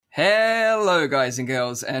Hello, guys and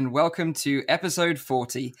girls, and welcome to episode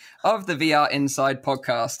 40 of the VR Inside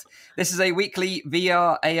podcast. This is a weekly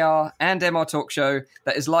VR, AR, and MR talk show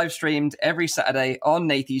that is live streamed every Saturday on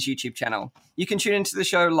Nathy's YouTube channel. You can tune into the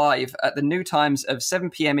show live at the new times of 7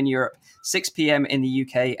 p.m. in Europe, 6 p.m. in the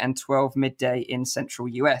UK, and 12 midday in central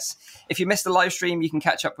US. If you missed the live stream, you can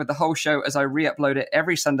catch up with the whole show as I re-upload it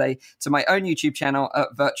every Sunday to my own YouTube channel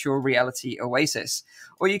at Virtual Reality Oasis.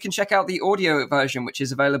 Or you can check out the audio version, which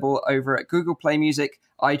is available over at Google Play Music,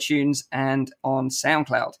 iTunes, and on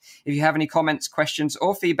SoundCloud. If you have any comments, questions,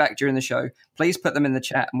 or feedback during the show, please put them in the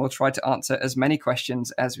chat and we'll try to answer as many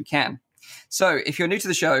questions as we can. So, if you're new to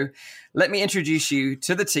the show, let me introduce you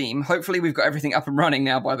to the team. Hopefully, we've got everything up and running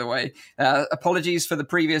now, by the way. Apologies for the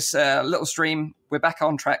previous little stream. We're back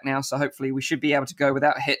on track now, so hopefully we should be able to go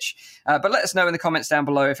without a hitch. But let us know in the comments down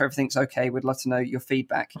below if everything's okay. We'd love to know your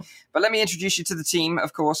feedback. But let me introduce you to the team,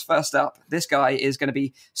 of course. First up, this guy is going to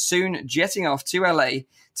be soon jetting off to LA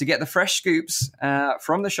to get the fresh scoops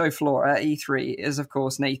from the show floor at E3 is, of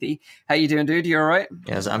course, Nathy. How you doing, dude? You all right?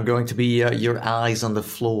 Yes, I'm going to be your eyes on the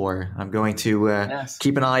floor. I'm going to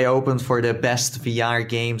keep an eye open for the best VR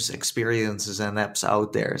games, experiences, and apps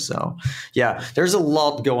out there. So, yeah, there's a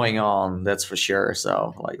lot going on, that's for sure.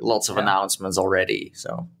 So, like, lots of announcements already.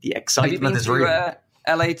 So, the excitement is real.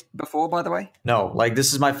 LA before, by the way? No, like,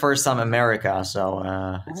 this is my first time in America, so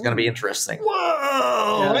it's going to be interesting.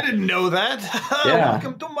 Whoa! Yeah. I didn't know that. Yeah.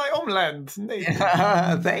 Welcome to my homeland.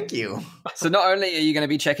 Thank you. So not only are you going to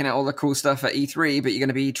be checking out all the cool stuff at E3, but you're going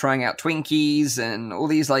to be trying out Twinkies and all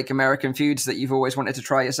these like American foods that you've always wanted to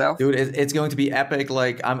try yourself. Dude, it's going to be epic.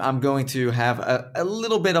 Like I'm going to have a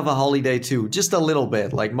little bit of a holiday too, just a little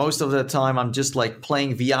bit. Like most of the time, I'm just like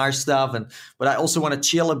playing VR stuff, but I also want to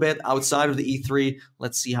chill a bit outside of the E3.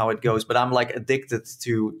 Let's see how it goes. But I'm like addicted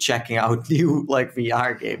to checking out new like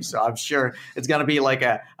VR games, so I'm sure it's going to be like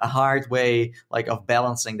a hard way like of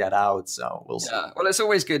balancing that out. So we'll see. Well, it's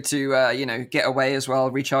always good to get away as well,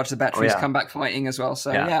 recharge the batteries, come back fighting as well.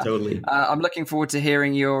 So yeah, totally. I'm looking forward to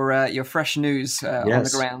hearing your fresh news on the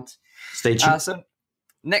ground. Stay tuned. So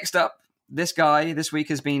next up, this guy this week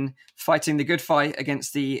has been fighting the good fight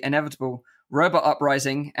against the inevitable robot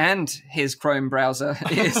uprising, and his Chrome browser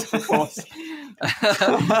is, of course,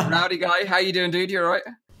 Rowdy Guy. How you doing, dude? You all right?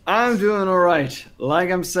 I'm doing all right. Like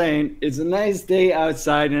I'm saying, it's a nice day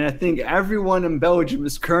outside, and I think everyone in Belgium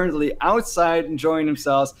is currently outside enjoying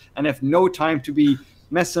themselves and have no time to be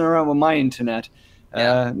messing around with my internet.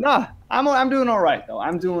 I'm doing all right, though.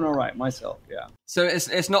 I'm doing all right myself, yeah. So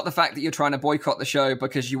it's not the fact that you're trying to boycott the show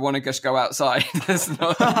because you want to just go outside. That's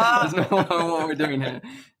not what we're doing here.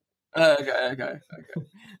 Okay.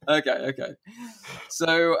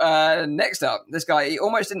 So next up, this guy, he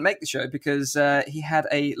almost didn't make the show because he had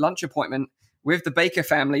a lunch appointment with the Baker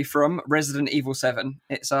family from Resident Evil 7.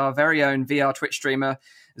 It's our very own VR Twitch streamer,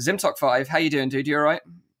 Zimtok5. How you doing, dude? You all right?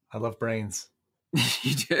 I love brains.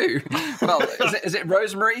 You do? Well, is it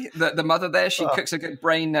Rosemary, the mother there? She cooks a good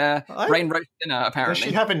brain roast dinner, apparently. Does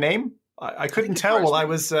she have a name? I couldn't tell Rosemary. While I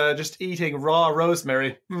was just eating raw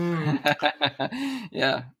rosemary.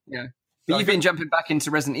 Yeah. But you've been jumping back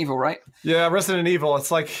into Resident Evil, right? Yeah, Resident Evil.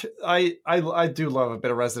 It's like I do love a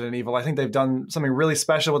bit of Resident Evil. I think they've done something really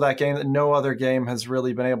special with that game that no other game has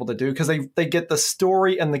really been able to do, because they get the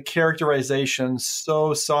story and the characterization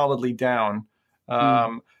so solidly down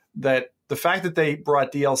that the fact that they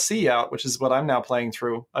brought DLC out, which is what I'm now playing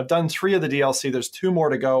through. I've done 3 of the DLC. There's 2 more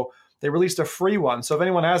to go. They released a free one. So if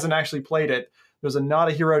anyone hasn't actually played it, there's a Not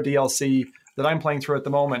a Hero DLC that I'm playing through at the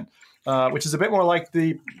moment, which is a bit more like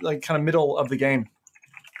the kind of middle of the game.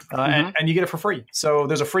 And you get it for free. So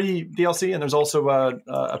there's a free DLC and there's also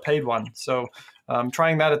a paid one. So I'm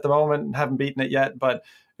trying that at the moment and haven't beaten it yet, but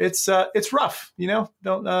it's rough,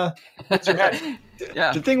 don't hit your head.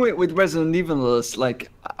 Yeah. The thing with Resident Evil is like,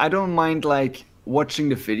 I don't mind like watching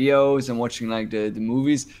the videos and watching like the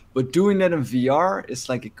movies, but doing that in VR is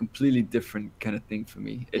like a completely different kind of thing for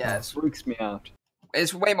me. It freaks me out.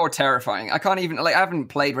 It's way more terrifying. I can't even I haven't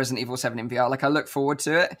played Resident Evil 7 in VR. Like I look forward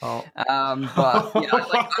to it, but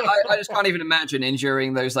I just can't even imagine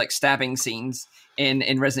enduring those like stabbing scenes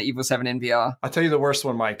in Resident Evil 7 in VR. I'll tell you the worst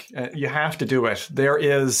one, Mike. You have to do it. There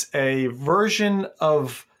is a version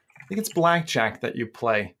of, I think it's Blackjack, that you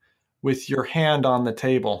play with your hand on the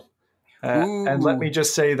table. And let me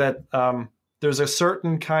just say that there's a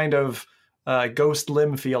certain kind of ghost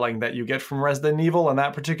limb feeling that you get from Resident Evil and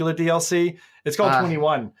that particular DLC. It's called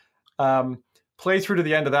 21. Play through to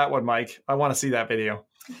the end of that one, Mike. I want to see that video.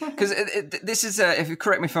 Because this is, if you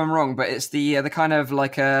correct me if I'm wrong, but it's the kind of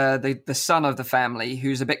like the son of the family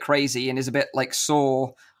who's a bit crazy and is a bit like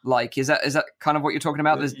Saw like. Is that kind of what you're talking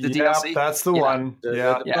about? The DLC? That's the one.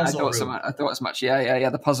 The I puzzle thought so room. much. I thought as much. Yeah.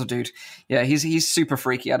 The puzzle dude. Yeah, he's super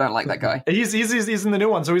freaky. I don't like that guy. He's in the new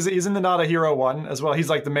one, so he's in the Not a Hero one as well. He's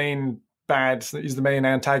like the main bad. He's the main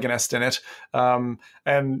antagonist in it.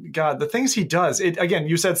 And God, the things he does. It again.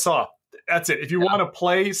 You said Saw. That's it. If you want to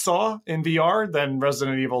play Saw in VR, then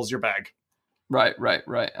Resident Evil's your bag. Right.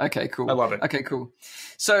 Okay, cool. I love it. Okay, cool.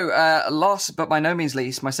 So, last but by no means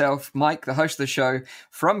least, myself, Mike, the host of the show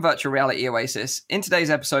from Virtual Reality Oasis. In today's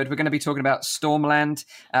episode, we're going to be talking about Stormland.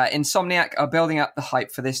 Insomniac are building up the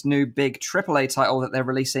hype for this new big AAA title that they're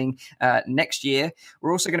releasing next year.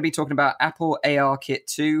 We're also going to be talking about Apple ARKit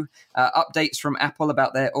 2, updates from Apple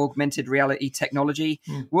about their augmented reality technology.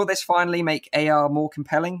 Will this finally make AR more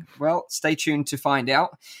compelling? Well, stay tuned to find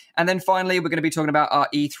out. And then finally, we're going to be talking about our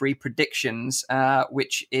E3 predictions,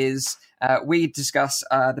 which is we discuss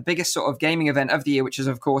the biggest sort of gaming event of the year, which is,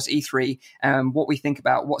 of course, E3, what we think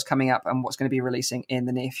about what's coming up and what's going to be releasing in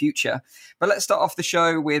the near future. But let's start off the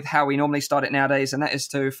show with how we normally start it nowadays, and that is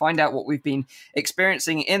to find out what we've been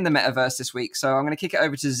experiencing in the metaverse this week. So I'm going to kick it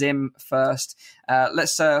over to Zim first.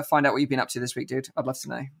 Let's find out what you've been up to this week, dude. I'd love to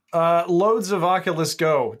know. Loads of Oculus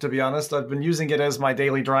Go, to be honest. I've been using it as my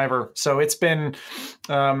daily driver. So it's been,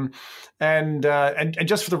 and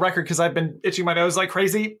just for the record, because I've been itching my nose like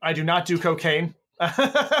crazy, I do not do cocaine. You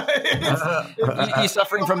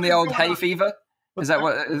suffering from the old hay fever? Is that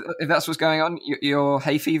what? If that's what's going on, your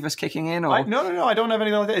hay fever's kicking in, or no, I don't have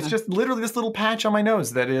anything like that. It's just literally this little patch on my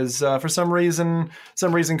nose that is, for some reason,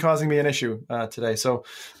 causing me an issue today. So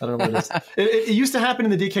I don't know what it is. It used to happen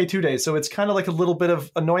in the DK2 days, so it's kind of like a little bit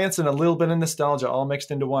of annoyance and a little bit of nostalgia, all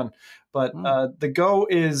mixed into one. But the Go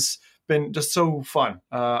is been just so fun.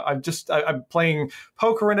 I'm playing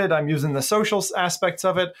poker in it. I'm using the social aspects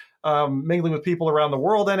of it, mingling with people around the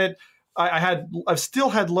world in it. I've still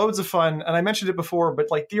had loads of fun, and I mentioned it before,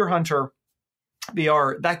 but like Deer Hunter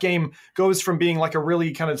VR, that game goes from being like a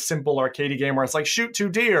really kind of simple arcadey game where it's like shoot 2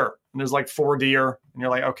 deer, and there's like 4 deer, and you're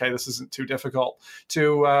like, okay, this isn't too difficult,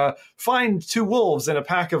 to find 2 wolves in a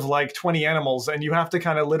pack of like 20 animals, and you have to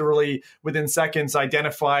kind of literally within seconds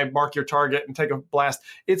identify, mark your target, and take a blast.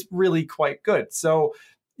 It's really quite good. So,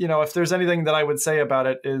 you know, if there's anything that I would say about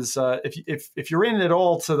it is if you're in at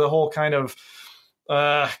all to the whole kind of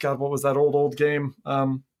God, what was that old game?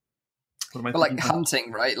 Like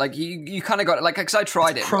hunting, right? Like you kind of got it. Like, because I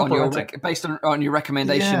tried it on your based on your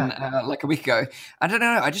recommendation like a week ago. I don't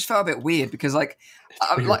know. I just felt a bit weird because like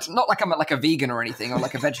not like I'm like a vegan or anything or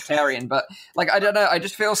like a vegetarian, but like I don't know. I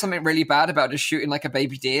just feel something really bad about just shooting like a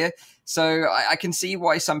baby deer. So I can see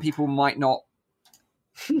why some people might not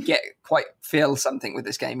feel something with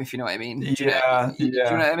this game, if you know what I mean. Do you know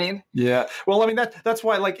what I mean? Yeah. Well, I mean that's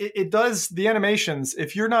why like it does the animations.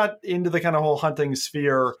 If you're not into the kind of whole hunting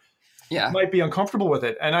sphere, you might be uncomfortable with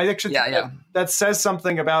it. And I actually think that says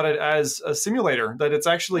something about it as a simulator, that it's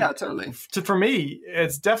actually totally. For me,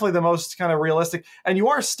 it's definitely the most kind of realistic. And you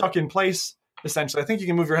are stuck in place. Essentially, I think you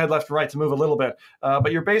can move your head left and right to move a little bit,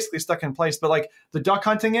 but you're basically stuck in place. But like the duck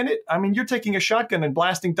hunting in it, I mean, you're taking a shotgun and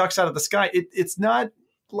blasting ducks out of the sky. It's not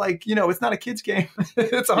like, you know, it's not a kid's game.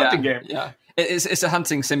 It's a hunting game. Yeah, it's a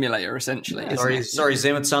hunting simulator essentially. Sorry,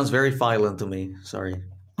 Zim. It sounds very violent to me. Sorry.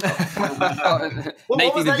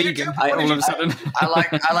 Nathan the vegan. All of a sudden,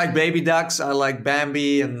 I like baby ducks. I like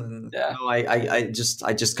Bambi, and I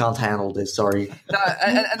just can't handle this. Sorry. No,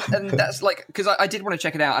 and that's like because I did want to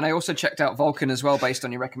check it out, and I also checked out Vulcan as well based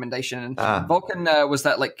on your recommendation. And Vulcan was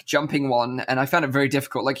that like jumping one, and I found it very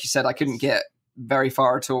difficult. Like you said, I couldn't get very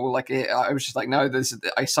far at all. Like I was just like, no,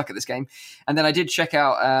 I suck at this game. And then I did check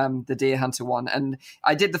out the Deer Hunter one, and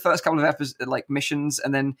I did the first couple of episodes, like missions,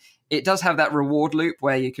 and then it does have that reward loop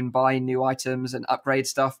where you can buy new items and upgrade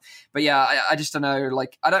stuff. But yeah, I just don't know.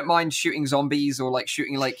 Like, I don't mind shooting zombies or like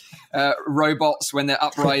shooting like robots when they're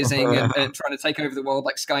uprising and trying to take over the world,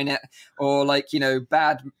 like Skynet, or like, you know,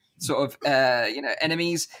 bad sort of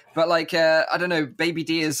enemies. But like I don't know, baby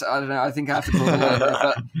deers, I don't know, I think I have to draw the line there.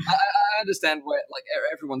 But I understand where like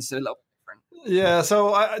everyone's a little different. Yeah,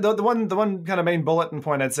 so the one kind of main bulletin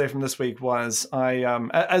point I'd say from this week was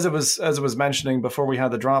as it was mentioning before we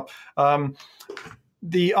had the drop,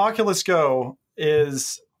 the Oculus Go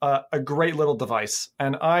is a great little device,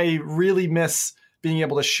 and I really miss being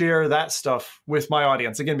able to share that stuff with my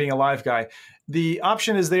audience. Again, being a live guy, the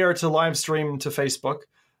option is there to live stream to Facebook.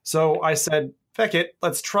 So I said, feck it,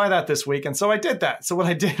 let's try that this week. And so I did that. So what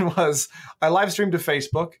I did was I live streamed to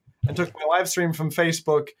Facebook and took my live stream from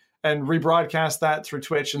Facebook and rebroadcast that through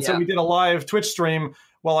Twitch. And so we did a live Twitch stream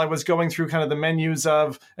while I was going through kind of the menus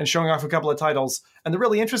of and showing off a couple of titles. And the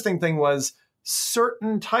really interesting thing was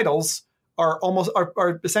certain titles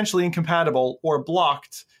are essentially incompatible or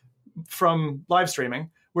blocked from live streaming,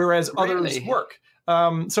 whereas others work.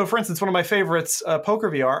 So, for instance, one of my favorites, Poker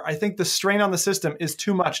VR, I think the strain on the system is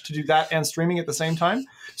too much to do that and streaming at the same time.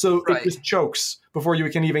 So it just chokes before you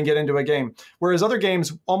can even get into a game. Whereas other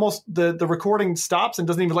games, almost the recording stops and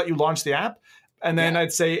doesn't even let you launch the app. And then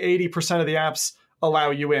I'd say 80% of the apps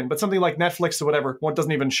allow you in. But something like Netflix or whatever, one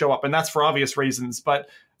doesn't even show up. And that's for obvious reasons. But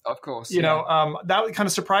of course, you know, that kind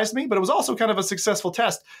of surprised me. But it was also kind of a successful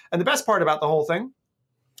test. And the best part about the whole thing,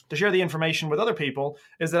 to share the information with other people,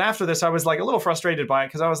 is that after this, I was like a little frustrated by it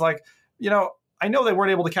because I was like, you know, I know they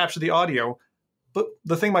weren't able to capture the audio, but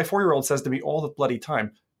the thing my 4-year-old says to me all the bloody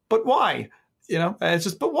time, but why? You know, and it's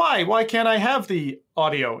just, but why? Why can't I have the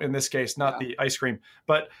audio in this case, not the ice cream?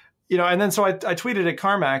 But, you know, and then so I tweeted at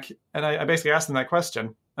Carmack and I basically asked him that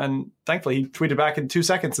question. And thankfully, he tweeted back in 2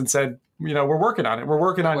 seconds and said, you know, we're working on it. We're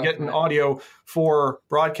working on getting audio for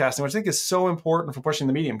broadcasting, which I think is so important for pushing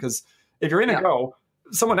the medium. Because if you're in a Go,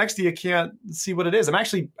 someone next to you can't see what it is. I'm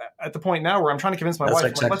actually at the point now where I'm trying to convince my wife,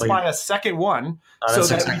 like, let's buy a second one so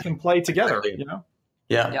that we can play together, you know?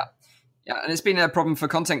 Yeah. Yeah, and it's been a problem for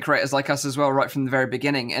content creators like us as well, right from the very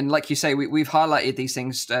beginning. And like you say, we've highlighted these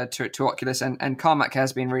things to Oculus, and Carmack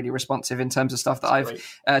has been really responsive in terms of stuff that I've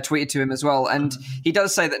tweeted to him as well. And he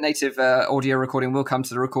does say that native audio recording will come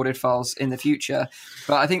to the recorded files in the future.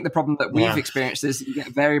 But I think the problem that we've experienced is you get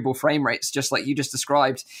variable frame rates, just like you just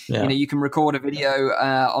described. You know, you can record a video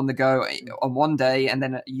on the go on one day and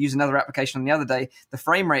then use another application on the other day. The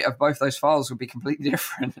frame rate of both those files would be completely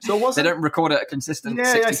different. So they don't record at a consistent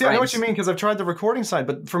 60 frames. I know what you mean. Because I've tried the recording side,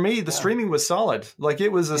 but for me, the streaming was solid. Like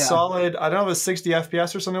it was a solid, I don't know if it was 60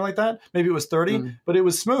 FPS or something like that. Maybe it was 30, but it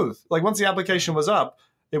was smooth. Like once the application was up,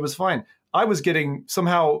 it was fine. I was getting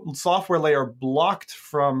somehow software layer blocked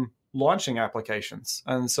from launching applications.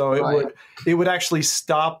 And so it would actually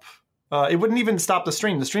stop. It wouldn't even stop the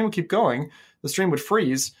stream. The stream would keep going. The stream would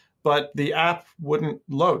freeze, but the app wouldn't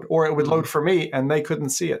load, or it would load for me and they couldn't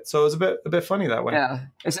see it. So it was a bit funny that way. Yeah,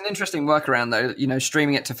 it's an interesting workaround though, you know,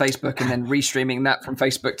 streaming it to Facebook and then restreaming that from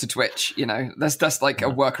Facebook to Twitch. You know, that's like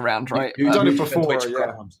a workaround, right? You've done it before,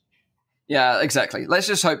 Yeah, exactly. Let's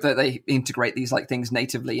just hope that they integrate these like things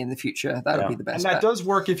natively in the future. That would be the best. And that does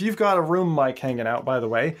work if you've got a room mic hanging out, by the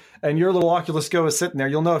way, and your little Oculus Go is sitting there.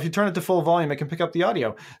 You'll know if you turn it to full volume, it can pick up the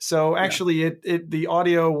audio. So actually, the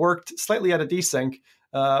audio worked slightly at a desync.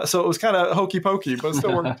 So it was kind of hokey pokey, but it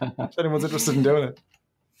still worked if anyone's interested in doing it.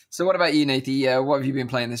 So what about you, Nathan? What have you been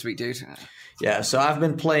playing this week, dude? Yeah, so I've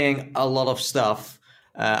been playing a lot of stuff.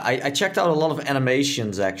 I checked out a lot of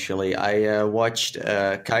animations, actually. I watched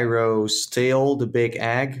Cairo's Tale, The Big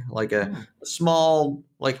Egg, like a small,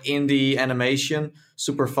 like indie animation.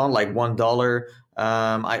 Super fun, like $1.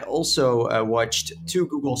 I also watched 2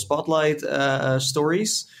 Google Spotlight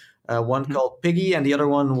stories. One called Piggy and the other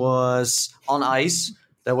one was On Ice.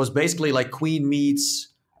 That was basically like Queen meets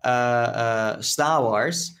Star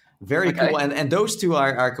Wars. Very cool. And those 2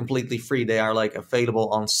 are completely free. They are like available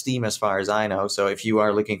on Steam as far as I know. So if you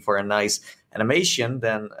are looking for a nice animation,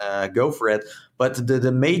 then go for it. But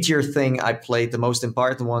the major thing I played, the most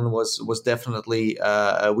important one was definitely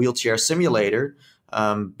a wheelchair simulator.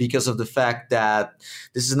 Because of the fact that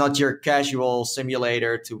this is not your casual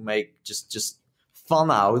simulator to make just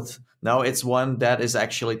fun out. No, it's one that is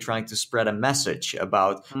actually trying to spread a message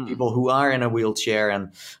about people who are in a wheelchair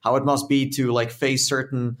and how it must be to like face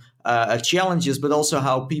certain challenges, but also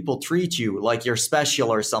how people treat you like you're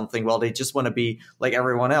special or something. Well, they just want to be like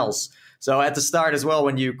everyone else. So at the start as well,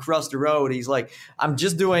 when you cross the road, he's like, I'm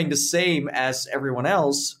just doing the same as everyone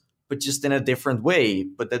else, but just in a different way.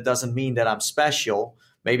 But that doesn't mean that I'm special.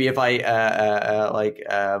 Maybe if I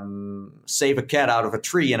save a cat out of a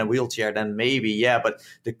tree in a wheelchair, then maybe, but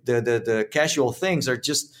the casual things are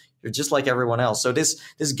you're just like everyone else. So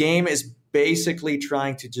this game is basically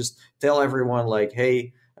trying to just tell everyone like,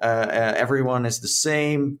 hey, everyone is the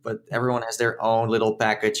same, but everyone has their own little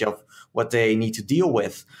package of what they need to deal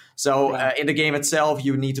with. So in the game itself,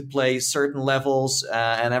 you need to play certain levels,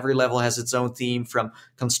 and every level has its own theme, from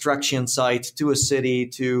construction site to a city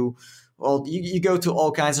to... Well, you go to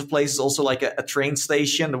all kinds of places, also like a train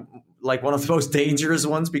station, like one of the most dangerous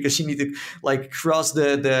ones, because you need to like cross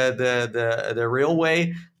the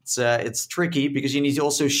railway. It's tricky because you need to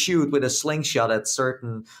also shoot with a slingshot at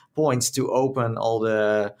certain points to open all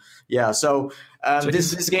the So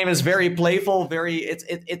this game is very playful.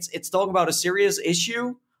 It's talking about a serious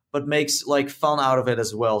issue, but makes like fun out of it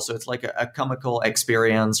as well. So it's like a comical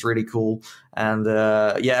experience, really cool. And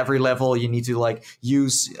every level you need to like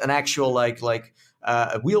use an actual like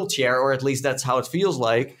a wheelchair, or at least that's how it feels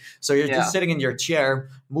like. So you're just sitting in your chair,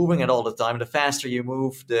 moving it all the time. The faster you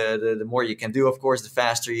move, the more you can do. Of course, the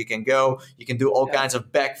faster you can go. You can do all kinds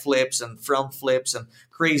of back flips and front flips and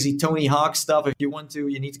crazy Tony Hawk stuff. If you want to,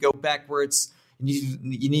 you need to go backwards.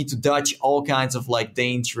 You need to dodge all kinds of like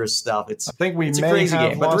dangerous stuff. I think it's a crazy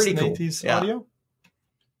game, but really cool. Audio?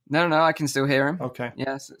 No, I can still hear him. Okay.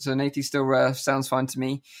 Yeah, so Nathie still sounds fine to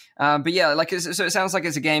me. But yeah, so it sounds like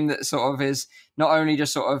it's a game that sort of is not only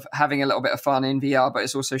just sort of having a little bit of fun in VR, but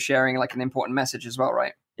it's also sharing like an important message as well,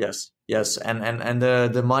 right? Yes. And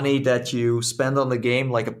the money that you spend on the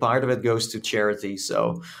game, like a part of it goes to charity.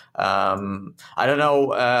 So I don't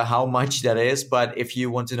know how much that is, but if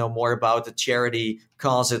you want to know more about the charity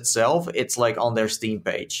cause itself, it's like on their Steam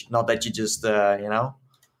page. Not that you just,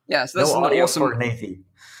 Yeah, so that's no audio awesome. For Nathie.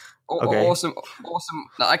 Okay. Awesome.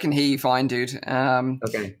 I can hear you fine, dude.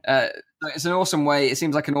 Okay. It's an awesome way. It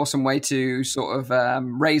seems like an awesome way to sort of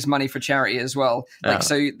raise money for charity as well.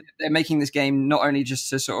 So they're making this game not only just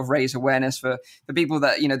to sort of raise awareness for people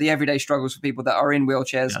that, the everyday struggles for people that are in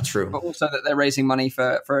wheelchairs, but also that they're raising money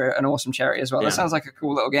for an awesome charity as well. That sounds like a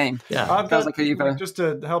cool little game. Yeah. Just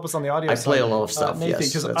to help us on the audio I play a lot of stuff,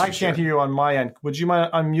 because I can't hear you on my end. Would you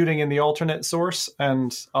mind unmuting in the alternate source,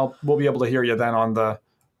 and we'll be able to hear you then on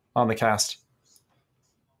the cast.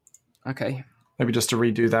 Okay. Maybe just to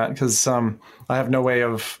redo that, because I have no way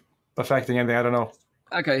of affecting anything. I don't know.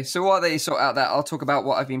 Okay, so while they sort out that, I'll talk about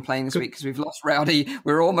what I've been playing this week, because we've lost Rowdy.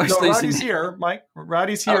 We're almost losing. Rowdy's here, Mike.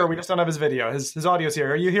 Rowdy's here. We just don't have his video. His audio's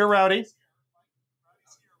here. Are you here, Rowdy?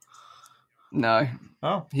 No.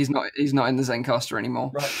 Oh. He's not in the Zencastr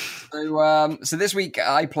anymore. Right. So this week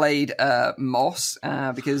I played Moss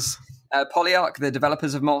because Polyarch, the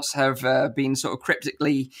developers of Moss, have been sort of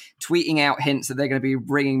cryptically tweeting out hints that they're going to be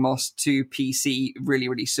bringing Moss to PC really,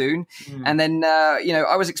 really soon. And then,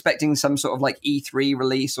 I was expecting some sort of like E3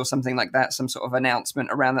 release or something like that, some sort of announcement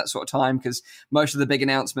around that sort of time, because most of the big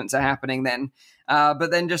announcements are happening then.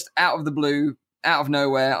 But then just out of the blue, out of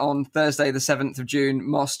nowhere, on Thursday, the 7th of June,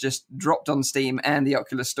 Moss just dropped on Steam and the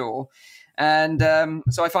Oculus Store. And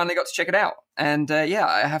so I finally got to check it out. And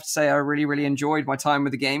I have to say I really, really enjoyed my time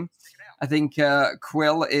with the game. I think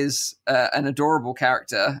Quill is an adorable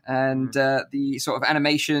character, and the sort of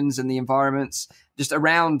animations and the environments just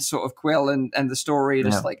around sort of Quill and the story are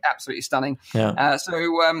just like absolutely stunning. Yeah.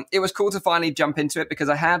 So it was cool to finally jump into it, because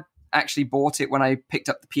I had actually bought it when I picked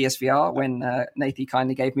up the PSVR, when Nathie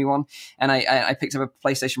kindly gave me one, and I picked up a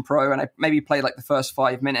PlayStation Pro, and I maybe played like the first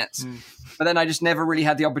 5 minutes, but then I just never really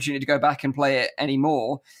had the opportunity to go back and play it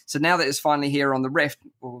anymore. So now that it's finally here on the Rift,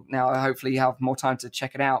 well, now I hopefully have more time to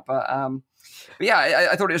check it out. But yeah,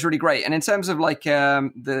 I thought it was really great. And in terms of like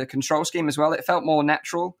the control scheme as well, it felt more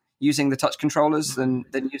natural using the touch controllers than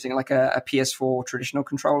using like a PS4 traditional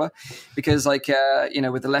controller, because like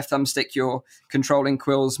with the left thumbstick you're controlling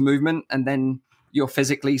Quill's movement, and then you're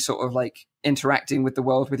physically sort of like interacting with the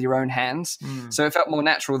world with your own hands. So it felt more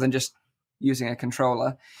natural than just using a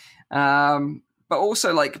controller. But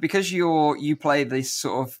also like, because you play this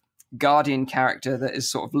sort of guardian character that is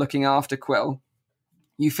sort of looking after Quill,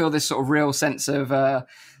 you feel this sort of real sense of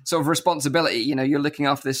sort of responsibility. You're looking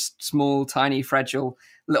after this small, tiny, fragile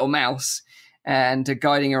little mouse and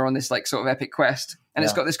guiding her on this like sort of epic quest. And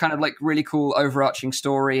it's got this kind of like really cool overarching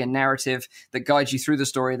story and narrative that guides you through the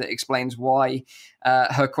story, that explains why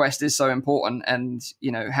her quest is so important, and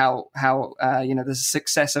how the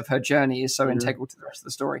success of her journey is so integral to the rest of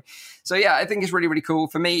the story. So yeah, I think it's really, really cool.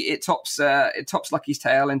 For me, it tops Lucky's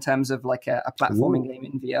Tale in terms of like a platforming game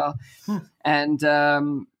in VR. And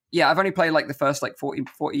I've only played like the first like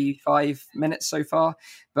 45 minutes so far,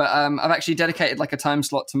 but I've actually dedicated like a time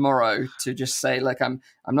slot tomorrow to just say like I'm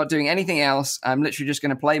not doing anything else. I'm literally just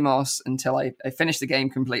going to play Moss until I finish the game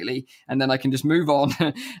completely, and then I can just move on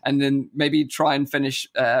and then maybe try and finish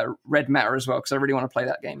Red Matter as well, because I really want to play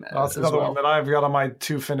that game. That's another one that I've got on my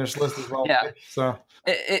to finish list as well. Yeah. So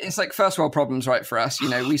it's like first world problems, right? For us,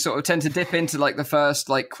 we sort of tend to dip into like the first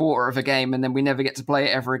like quarter of a game, and then we never get to play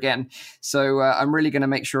it ever again. So I'm really going to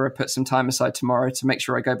make sure I put some time aside tomorrow to make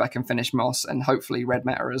sure I go back and finish Moss, and hopefully Red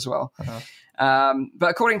Matter as well. But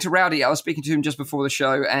according to Rowdy, I was speaking to him just before the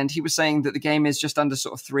show, and he was saying that the game is just under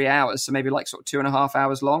sort of 3 hours, so maybe like sort of 2.5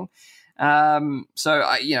 hours long. So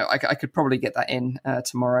I could probably get that in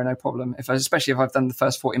tomorrow, no problem. Especially if I've done the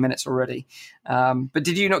first 40 minutes already. But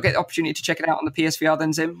did you not get the opportunity to check it out on the PSVR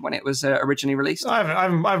then, Zim, when it was originally released? I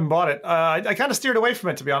haven't bought it. I kind of steered away from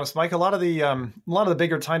it, to be honest, Mike. A lot of the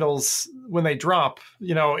bigger titles, when they drop,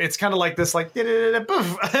 it's kind of like this, like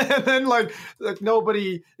poof, and then like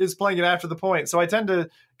nobody is playing it after the point. So I tend to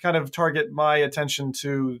kind of target my attention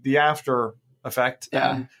to the after effect.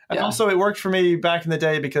 Yeah. And also it worked for me back in the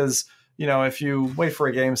day because, you know, if you wait for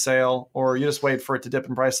a game sale or you just wait for it to dip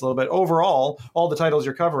in price a little bit, overall, all the titles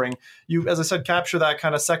you're covering, you, as I said, capture that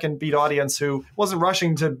kind of second beat audience who wasn't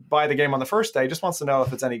rushing to buy the game on the first day, just wants to know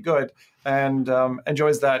if it's any good and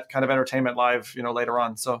enjoys that kind of entertainment live, you know, later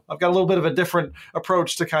on. So I've got a little bit of a different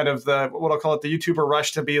approach to kind of the, what I'll call it, the YouTuber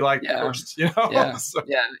rush to be like first, you know? Yeah, So.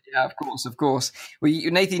 yeah, of course. Well,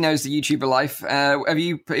 Nathan knows the YouTuber life. Have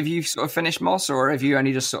you sort of finished Moss, or have you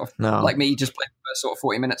only just sort of, like me, just played for sort of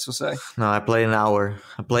 40 minutes or so? No, I played an hour.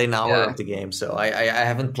 of the game, so I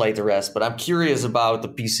haven't played the rest. But I'm curious about the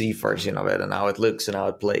PC version of it and how it looks and how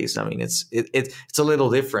it plays. I mean, it's a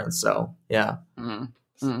little different. So yeah.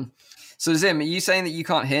 Mm-hmm. So Zim, are you saying that you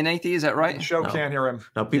can't hear Nathan? Is that right? The show can't hear him.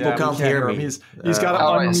 No, people can't hear me. He's got to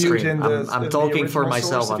unmute in the. I'm talking for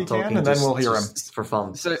myself. I'm talking, and then we'll hear him for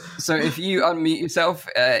fun. So if you unmute yourself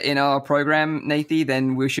in our program, Nathan,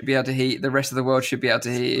 then we should be able to hear. The rest of the world should be able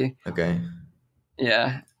to hear you. Okay.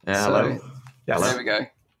 Yeah. Hello. Yeah. There we go.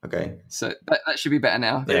 Okay. So that should be better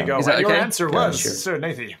now. There you go. Is that okay? Your answer was sure. Sir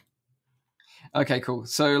Nathan. Okay, cool.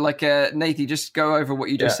 So, Nathan, just go over what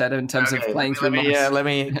you just said in terms of playing through Moss. Let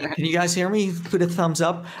me. Can you guys hear me? Put a thumbs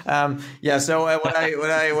up. So what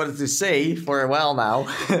I wanted to say for a while now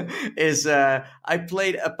is I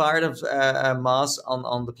played a part of Moss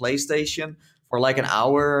on the PlayStation for like an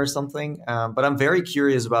hour or something. But I'm very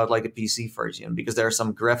curious about like a PC version because there are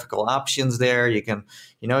some graphical options there. You can,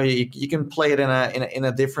 you can play it in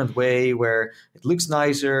a different way where it looks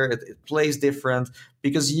nicer, it plays different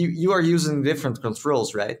because you are using different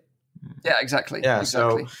controls, right? Yeah, exactly. Yeah.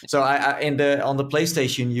 Exactly. So I on the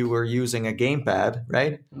PlayStation you were using a gamepad,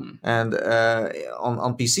 right? And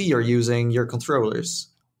on PC you're using your controllers.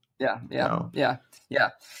 Yeah.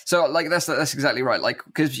 So that's exactly right. Like,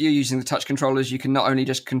 because you're using the touch controllers, you can not only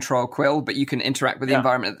just control Quill, but you can interact with the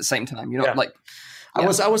environment at the same time. You're not like. I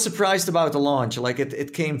was surprised about the launch. Like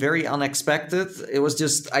it came very unexpected. It was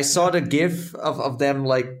just I saw the GIF of them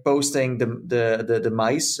like posting the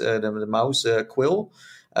mouse Quill,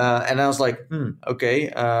 and I was like, okay,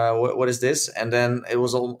 what is this? And then it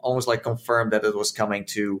was almost like confirmed that it was coming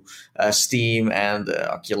to Steam and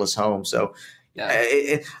Oculus Home. So. Yeah.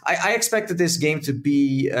 I expected this game to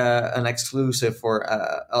be an exclusive for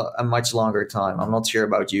a much longer time. I'm not sure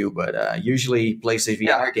about you, but usually PlayStation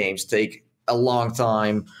VR games take a long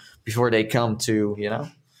time before they come to,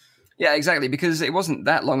 Yeah, exactly, because it wasn't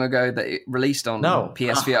that long ago that it released on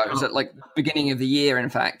PSVR. It was at like beginning of the year, in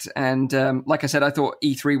fact. And like I said, I thought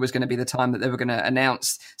E3 was going to be the time that they were going to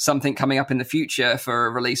announce something coming up in the future for a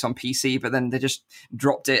release on PC, but then they just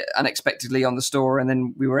dropped it unexpectedly on the store, and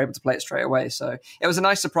then we were able to play it straight away. So it was a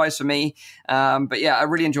nice surprise for me. But yeah, I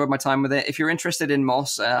really enjoyed my time with it. If you're interested in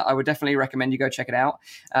Moss, I would definitely recommend you go check it out.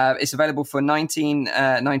 It's available for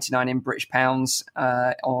 $19.99 in British pounds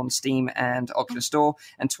on Steam and Oculus Store,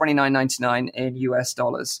 and $29.99 in US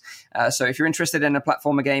dollars. So if you're interested in a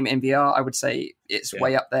platformer game in VR, I would say it's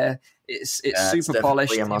way up there. It's super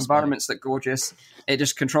polished. The environments look gorgeous. It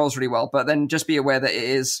just controls really well. But then just be aware that it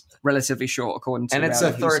is relatively short, according to. And it's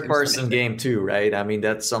a third-person game too, right? I mean,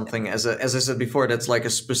 that's something as I said before. That's like a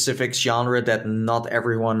specific genre that not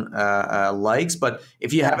everyone likes. But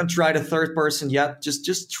if you haven't tried a third-person yet,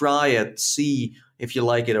 just try it. See if you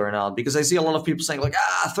like it or not. Because I see a lot of people saying like,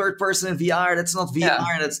 third person in VR, that's not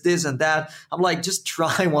VR, that's this and that. I'm like, just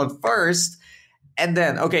try one first. And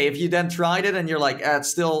then, okay, if you then tried it and you're like, it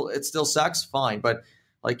still sucks, fine. But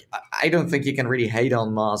like, I don't think you can really hate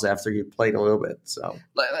on Moss after you played a little bit. So,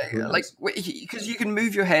 because you can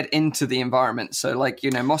move your head into the environment. So, like,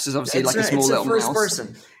 Moss is obviously like a small little first mouse.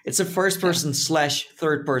 Person. It's a first person /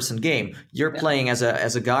 third person game. You're playing as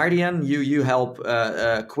a guardian. You help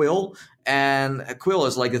Quill. And Quill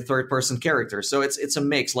is like a third-person character, so it's a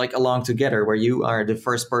mix, like Along Together, where you are the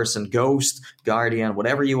first-person ghost, guardian,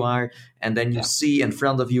 whatever you are, and then you see in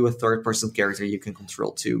front of you a third-person character you can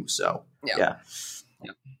control too. So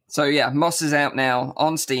So Moss is out now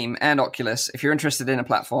on Steam and Oculus. If you're interested in a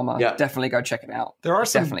platformer, definitely go check it out. There are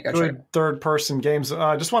some good third-person games.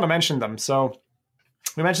 I just want to mention them. So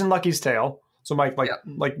we mentioned Lucky's Tale. So Mike,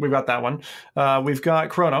 we've got that one. We've got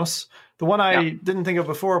Chronos. The one I didn't think of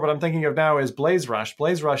before, but I'm thinking of now is Blaze Rush.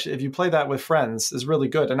 Blaze Rush, if you play that with friends, is really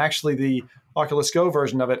good. And actually the Oculus Go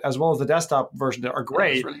version of it, as well as the desktop version, are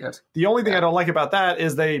great. It's really good. The only thing I don't like about that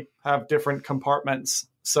is they have different compartments.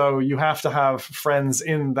 So you have to have friends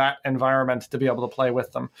in that environment to be able to play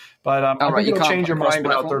with them. But I think it'll change your mind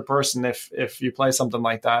about third person if you play something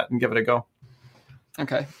like that and give it a go.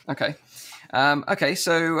 Okay.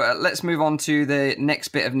 So let's move on to the next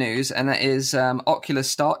bit of news, and that is Oculus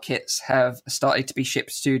Start Kits have started to be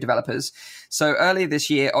shipped to developers. So earlier this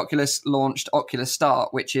year, Oculus launched Oculus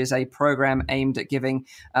Start, which is a program aimed at giving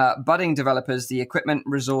budding developers the equipment,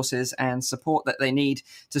 resources, and support that they need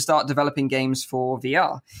to start developing games for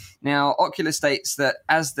VR. Now, Oculus states that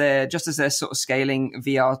just as they're sort of scaling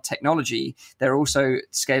VR technology, they're also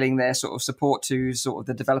scaling their sort of support to sort of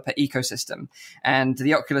the developer ecosystem. And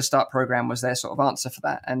the Oculus Start program was their sort of answer for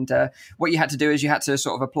that. And what you had to do is you had to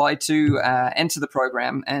sort of apply to enter the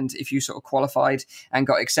program. And if you sort of qualified and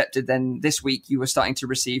got accepted, then this week you were starting to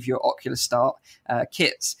receive your Oculus Start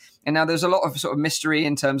kits. And now there's a lot of sort of mystery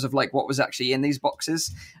in terms of like what was actually in these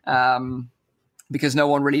boxes. Because no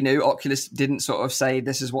one really knew. Oculus didn't sort of say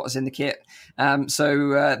this is what was in the kit.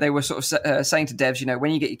 So they were sort of saying to devs,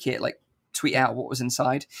 when you get your kit, like tweet out what was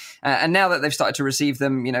inside. And now that they've started to receive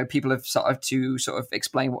them, people have started to sort of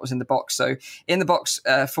explain what was in the box. So in the box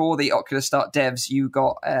for the Oculus Start devs, you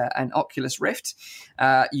got an Oculus Rift,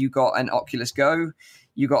 you got an Oculus Go,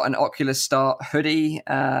 you got an Oculus Start hoodie,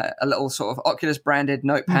 a little sort of Oculus branded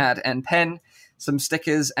notepad and pen, some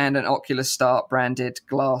stickers, and an Oculus Start branded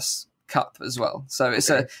glass cup as well. So it's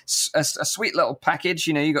a sweet little package.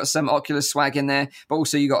 You got some Oculus swag in there, but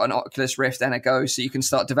also you got an Oculus Rift and a Go, so you can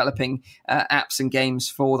start developing apps and games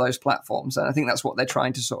for those platforms. And I think that's what they're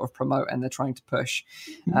trying to sort of promote and they're trying to push.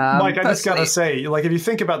 Mike, I just gotta say, like, if you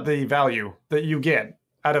think about the value that you get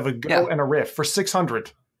out of a Go and a Rift for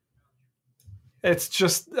 $600,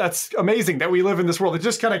 that's amazing that we live in this world. It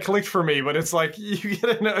just kind of clicked for me, but it's like you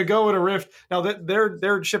get a Go and a Rift. Now that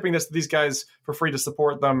they're shipping this to these guys for free to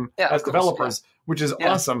support them as developers, which is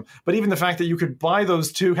awesome. But even the fact that you could buy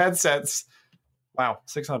those two headsets, wow,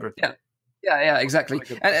 $600. Yeah, exactly.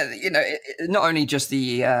 And not only just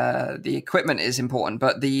the equipment is important,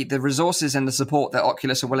 but the resources and the support that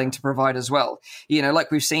Oculus are willing to provide as well. Like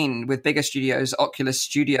we've seen with bigger studios, Oculus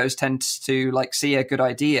Studios tend to like see a good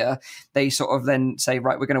idea. They sort of then say,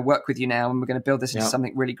 right, we're going to work with you now, and we're going to build this into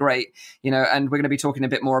something really great. And we're going to be talking a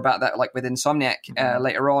bit more about that, like with Insomniac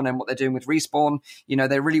later on, and what they're doing with Respawn.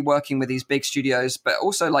 They're really working with these big studios, but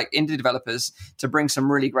also like indie developers to bring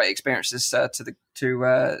some really great experiences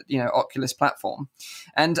to Oculus platform.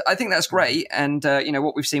 And I think that's great. And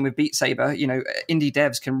what we've seen with Beat Saber, indie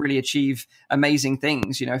devs can really achieve amazing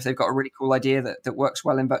things. If they've got a really cool idea that works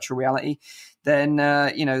well in virtual reality, then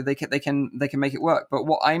they can make it work. But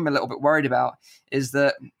what I'm a little bit worried about is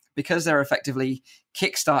that because they're effectively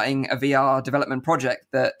kickstarting a VR development project,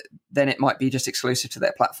 that then it might be just exclusive to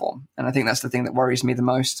their platform. And I think that's the thing that worries me the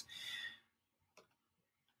most.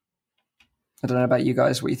 I don't know about you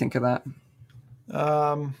guys, what you think of that.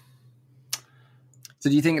 So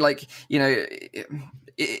do you think, like,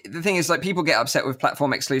 the thing is, like, people get upset with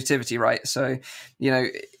platform exclusivity, right? So,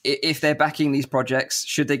 if they're backing these projects,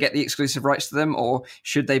 should they get the exclusive rights to them, or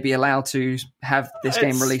should they be allowed to have this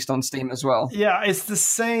game released on Steam as well? Yeah, it's the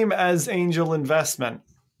same as angel investment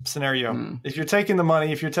scenario. If you're taking the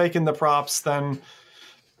money, if you're taking the props, then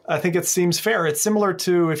I think it seems fair. It's similar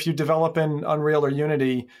to if you develop in Unreal or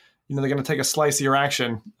Unity, they're going to take a slice of your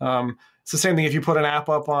action. It's the same thing if you put an app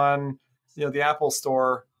up on the Apple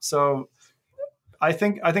Store. So I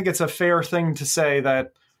think it's a fair thing to say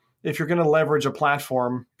that if you're going to leverage a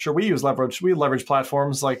platform, sure, we leverage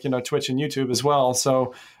platforms like Twitch and YouTube as well.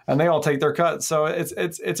 So, and they all take their cut. So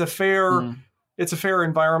it's a fair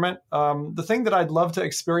environment. The thing that I'd love to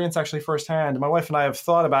experience actually firsthand, my wife and I have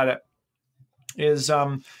thought about it, is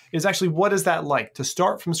actually what is that like to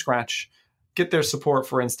start from scratch, get their support,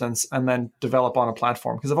 for instance, and then develop on a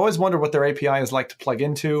platform? Because I've always wondered what their API is like to plug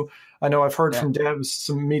into. I know I've heard from devs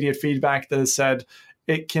some immediate feedback that has said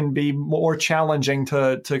it can be more challenging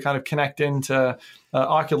to kind of connect into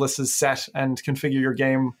Oculus's set and configure your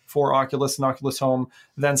game for Oculus and Oculus Home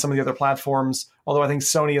than some of the other platforms. Although I think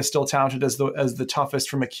Sony is still touted as the toughest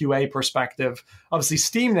from a QA perspective. Obviously,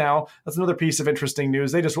 Steam now, that's another piece of interesting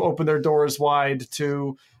news. They just opened their doors wide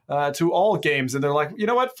to all games, and they're like, you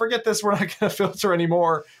know what? Forget this. We're not going to filter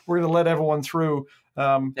anymore. We're going to let everyone through,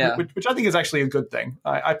 which I think is actually a good thing.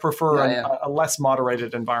 I prefer a less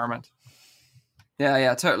moderated environment.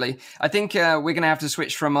 Yeah, totally. I think we're going to have to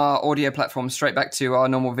switch from our audio platform straight back to our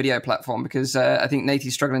normal video platform because I think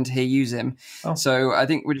Nathan's struggling to hear you, Zim. Oh. So I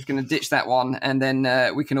think we're just going to ditch that one, and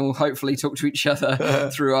then we can all hopefully talk to each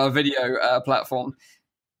other through our video platform.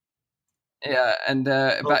 Yeah, and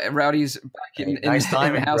Rowdy's back in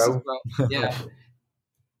the house as well. Yeah.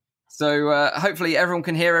 So hopefully everyone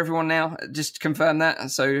can hear everyone now. Just confirm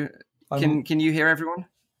that. So can you hear everyone?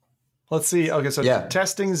 Let's see. Okay, so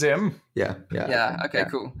testing Zim. Yeah. Okay,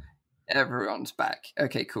 cool. Everyone's back.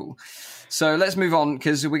 Okay, cool. So let's move on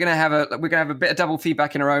because we're gonna have a bit of double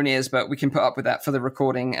feedback in our own ears, but we can put up with that for the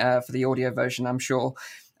recording, for the audio version, I'm sure.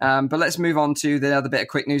 But let's move on to the other bit of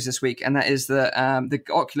quick news this week, and that is that the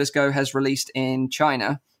Oculus Go has released in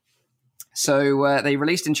China. So they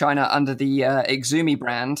released in China under the Exumi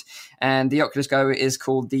brand, and the Oculus Go is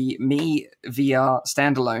called the Mi VR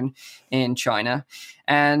Standalone in China.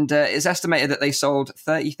 And it's estimated that they sold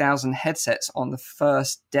 30,000 headsets on the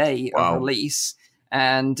first day of release,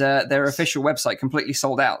 and their official website completely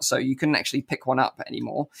sold out, so you couldn't actually pick one up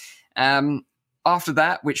anymore. After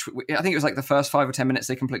that, which I think it was like the first 5 or 10 minutes,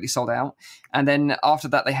 they completely sold out. And then after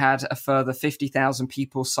that, they had a further 50,000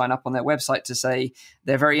 people sign up on their website to say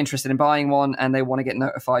they're very interested in buying one and they want to get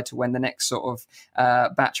notified to when the next sort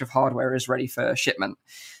of batch of hardware is ready for shipment.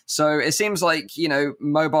 So it seems like,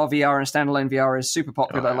 mobile VR and standalone VR is super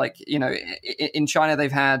popular. Like, in China,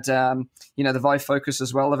 they've had, the Vive Focus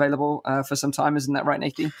as well available for some time. Isn't that right,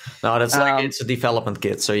 Nathan? No, that's like it's a development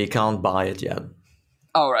kit, so you can't buy it yet.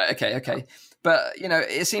 Oh, right. Okay. But,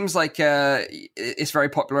 it seems like it's very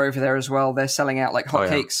popular over there as well. They're selling out like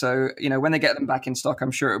hotcakes. So, when they get them back in stock,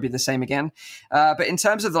 I'm sure it'll be the same again. But in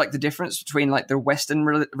terms of like the difference between like the Western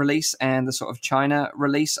release and the sort of China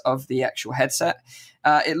release of the actual headset,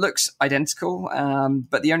 it looks identical.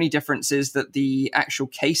 But the only difference is that the actual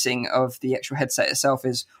casing of the actual headset itself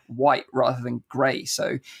is white rather than gray.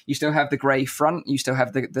 So you still have the gray front. You still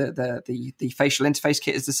have the facial interface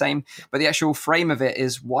kit is the same, but the actual frame of it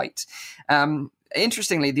is white.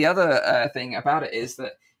 Interestingly, the other thing about it is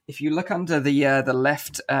that if you look under the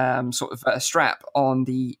left sort of strap on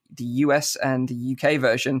the US and the UK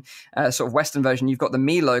version, sort of Western version, you've got the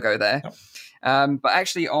Mi logo there. Yep. But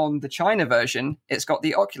actually on the China version, it's got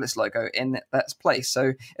the Oculus logo in that place.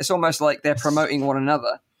 So it's almost like they're promoting one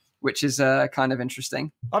another, which is kind of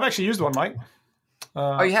interesting. I've actually used one, Mike.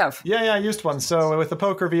 Oh, you have? Yeah, I used one. So with the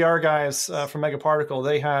Poker VR guys from Megaparticle,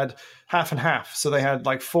 they had half and half. So they had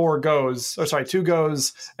like 2 goes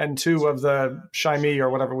and 2 of the Xiaomi or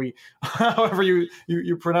whatever however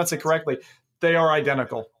you pronounce it correctly. They are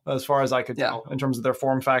identical as far as I could tell in terms of their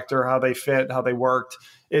form factor, how they fit, how they worked.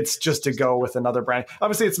 It's just to go with another brand.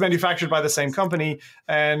 Obviously, it's manufactured by the same company,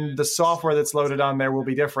 and the software that's loaded on there will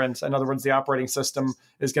be different. In other words, the operating system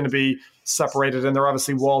is going to be separated, and they're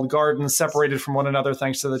obviously walled gardens, separated from one another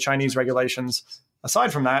thanks to the Chinese regulations.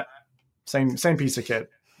 Aside from that, same piece of kit.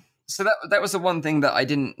 So that was the one thing that I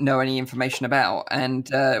didn't know any information about, and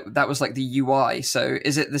that was like the UI. So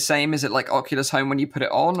is it the same? Is it like Oculus Home when you put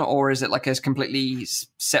it on, or is it like a completely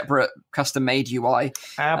separate custom-made UI?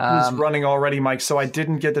 App is running already, Mike, so I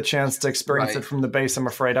didn't get the chance to experience it from the base, I'm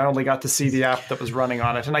afraid. I only got to see the app that was running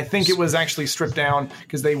on it, and I think it was actually stripped down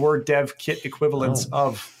because they were dev kit equivalents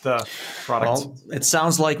of the product. Well, it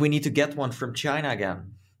sounds like we need to get one from China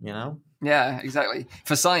again, Yeah, exactly.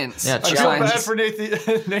 For science. Yeah, I feel bad for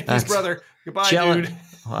Nathan's brother. Goodbye, dude.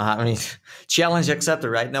 Well, I mean, challenge accepted,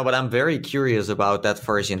 right? No, but I'm very curious about that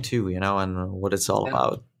version too, and what it's all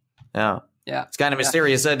about. Yeah, it's kind of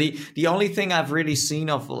mysterious. The only thing I've really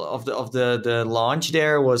seen of the launch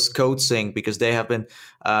there was CodeSync, because they have been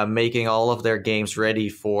making all of their games ready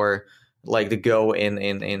for like the Go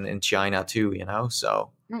in China too.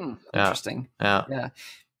 So interesting. Yeah.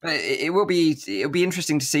 But it'll be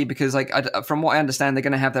interesting to see, because like from what I understand, they're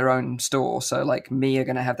going to have their own store. So like Mi are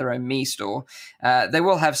going to have their own Mi store. They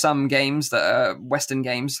will have some games that are Western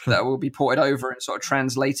games that will be ported over and sort of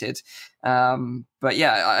translated. But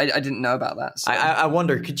yeah, I didn't know about that. So. I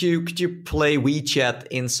wonder, could you play WeChat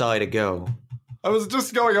inside a Go? I was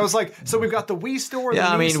just going. I was like, so we've got the Wii store. Yeah,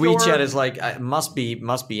 the I mean, store. WeChat is like must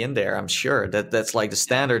be in there. I'm sure that's like the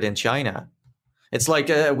standard in China. It's like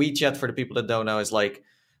WeChat, for the people that don't know, is like.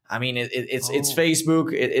 I mean, it's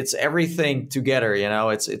Facebook. It's everything together.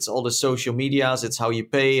 It's all the social medias. It's how you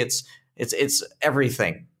pay. It's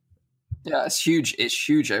everything. Yeah, it's huge. It's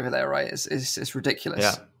huge over there, right? It's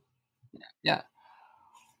ridiculous. Yeah.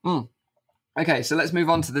 Okay, so let's move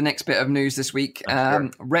on to the next bit of news this week.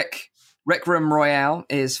 Rec Room Royale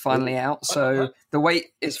is finally out, so the wait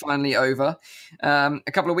is finally over. A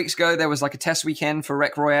couple of weeks ago, there was like a test weekend for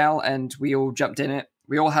Rec Royale, and we all jumped in it.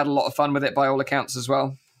 We all had a lot of fun with it, by all accounts, as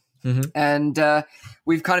well. Mm-hmm. And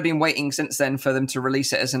we've kind of been waiting since then for them to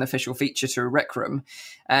release it as an official feature to Rec Room.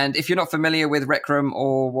 And if you're not familiar with Rec Room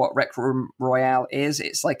or what Rec Room Royale is,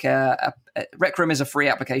 it's like Rec Room is a free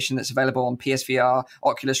application that's available on PSVR,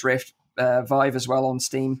 Oculus Rift, Vive as well on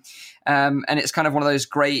Steam. And it's kind of one of those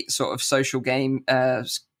great sort of social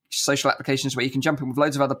applications where you can jump in with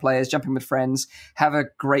loads of other players, jump in with friends, have a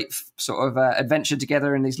great sort of adventure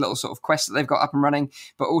together in these little sort of quests that they've got up and running.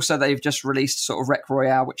 But also they've just released sort of Rec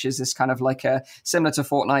Royale, which is this kind of like similar to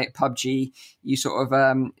Fortnite, PUBG. You sort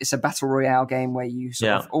of it's a battle royale game where you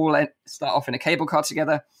sort of all start off in a cable car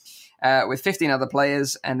together. with 15 other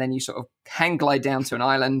players, and then you sort of hang glide down to an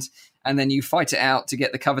island, and then you fight it out to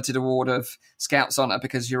get the coveted award of Scouts Honor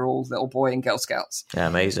because you're all little boy and girl scouts. Yeah,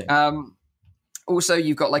 amazing. Also,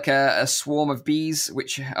 you've got like a swarm of bees,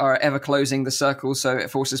 which are ever closing the circle, so it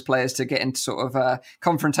forces players to get into sort of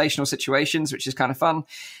confrontational situations, which is kind of fun.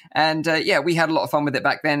 And we had a lot of fun with it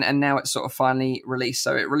back then, and now it's sort of finally released.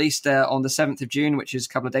 So it released on the 7th of June, which is a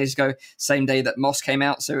couple of days ago, same day that Moss came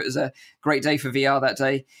out, so it was a great day for VR that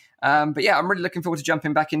day. But yeah, I'm really looking forward to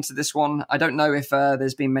jumping back into this one. I don't know if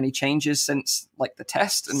there's been many changes since like the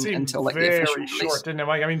test until like the official release. Short, didn't it,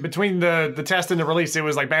 Mike? I mean, between the test and the release, it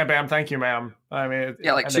was like bam, bam, thank you, ma'am. I mean,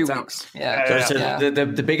 like 2 weeks.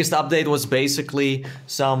 The biggest update was basically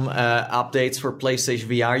some updates for PlayStation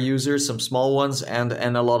VR users, some small ones, and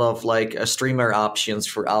a lot of like streamer options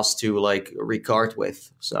for us to like record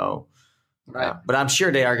with. So, right. But I'm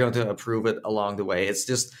sure they are going to improve it along the way. It's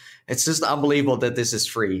just unbelievable that this is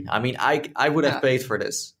free. I mean, I would have paid for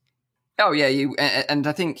this. Oh yeah, and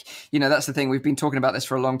I think that's the thing. We've been talking about this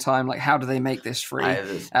for a long time. Like, how do they make this free?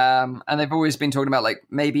 And they've always been talking about like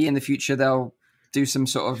maybe in the future they'll do some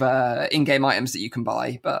sort of in-game items that you can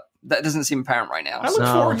buy, but that doesn't seem apparent right now. I look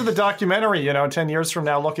forward to the documentary. 10 years from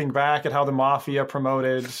now, looking back at how the Mafia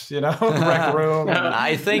promoted, Rec Room.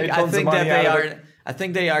 I think that they are. I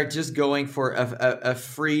think they are just going for a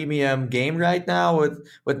freemium game right now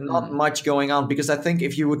with not much going on, because I think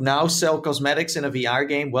if you would now sell cosmetics in a VR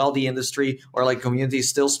game, well, the industry or like community is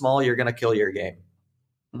still small, you're going to kill your game.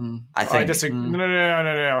 I think. I disagree. No.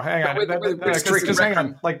 Hang on. Hang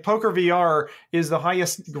on. Like Poker VR is the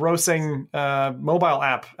highest grossing mobile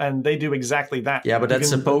app, and they do exactly that. Yeah, but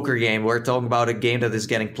that's a poker game. We're talking about a game that is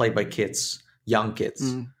getting played by kids, young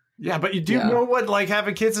kids. Yeah, but you do know what like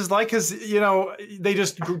having kids is like, because they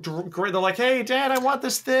just they're like, hey, Dad, I want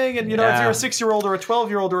this thing, and if you're a 6-year-old or a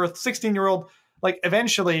 12-year-old or a 16-year-old, like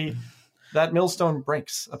eventually that millstone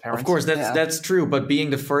breaks. Apparently, of course, that's true. But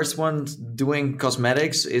being the first one doing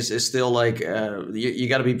cosmetics is still like you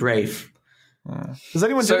got to be brave. Is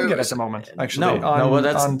anyone doing it at the moment? Actually, no. Well,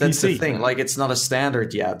 that's PC. the thing. Like, it's not a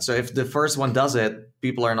standard yet. So if the first one does it,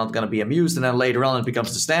 people are not going to be amused, and then later on it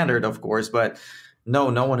becomes the standard, of course. But no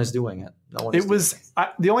one is doing it.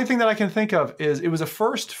 The only thing that I can think of is it was a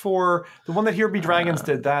first for the one that Here Be Dragons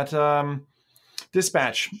did, that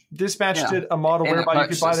Dispatch. Dispatch did a model whereby you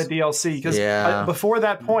could buy the DLC, because before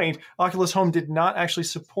that point, Oculus Home did not actually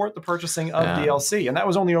support the purchasing of DLC, and that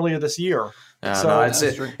was only earlier this year. It's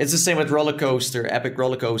the same with Roller Coaster, Epic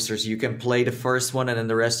Roller Coasters. You can play the first one, and then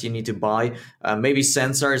the rest you need to buy. Maybe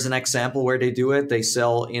Sensor is an example where they do it. They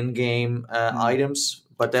sell in-game items.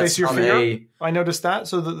 But that's Face Your Fear. I noticed that.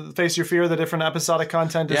 So the Face Your Fear, the different episodic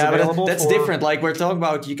content is available. That's different. Like, we're talking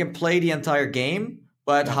about, you can play the entire game,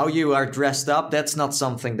 but how you are dressed up, that's not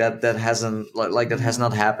something that has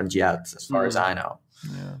not happened yet, as far as I know.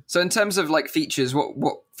 Yeah. So in terms of like features,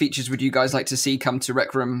 what features would you guys like to see come to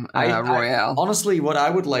Rec Room Royale? Honestly, what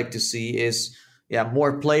I would like to see is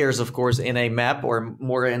more players, of course, in a map, or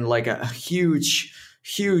more in like a huge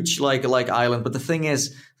like island. But the thing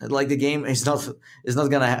is, like, the game is not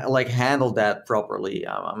gonna like handle that properly,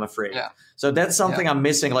 I'm afraid. So that's something I'm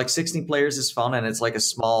missing. Like, 16 players is fun, and it's like a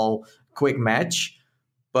small quick match,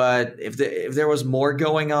 but if there was more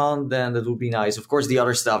going on, then that would be nice. Of course, the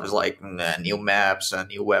other stuff is like new maps and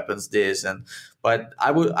new weapons, but I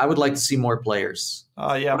would like to see more players.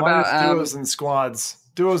 Duos and squads.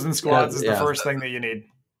 Duos and squads is the first thing that you need.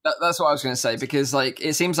 That's what I was going to say, because like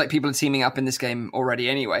it seems like people are teaming up in this game already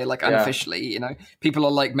anyway, like unofficially, people are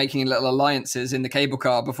like making little alliances in the cable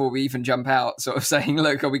car before we even jump out, sort of saying,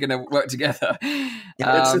 look, are we going to work together?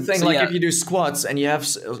 That's the thing. If you do squads and you have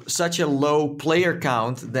such a low player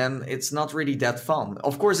count, then it's not really that fun.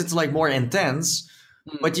 Of course, it's like more intense,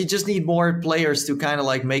 but you just need more players to kind of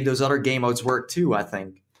like make those other game modes work too, I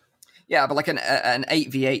think. Yeah, but like an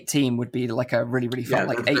 8v8 team would be like a really, really fun,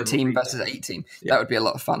 like 8 team versus 8 team. That would be a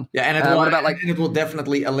lot of fun. Yeah, and it will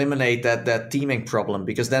definitely eliminate that teaming problem,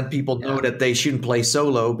 because then people know that they shouldn't play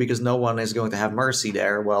solo, because no one is going to have mercy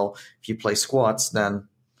there. Well, if you play squads, then...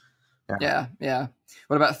 Yeah.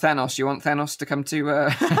 What about Thanos? You want Thanos to come to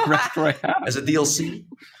Rec Royale? As a DLC?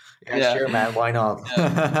 Yeah, sure, man. Why not?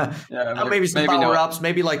 Maybe some power-ups.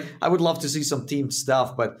 Maybe like, I would love to see some team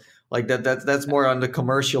stuff, but Like that's more on the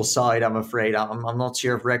commercial side, I'm afraid. I'm not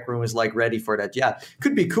sure if Rec Room is like ready for that yet.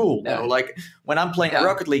 Could be cool though. Like when I'm playing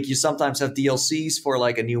Rocket League, you sometimes have DLCs for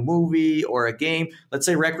like a new movie or a game. Let's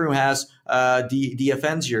say Rec Room has the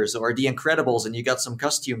Avengers or the Incredibles, and you got some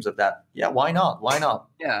costumes of that. Yeah, why not? Why not?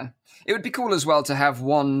 Yeah. It would be cool as well to have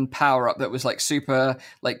one power up that was like super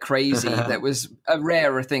like crazy. That was a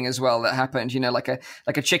rarer thing as well that happened. You know, like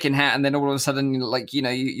a chicken hat, and then all of a sudden, like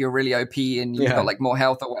you're really OP and you've got like more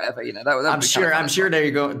health or whatever. You know, that I'm sure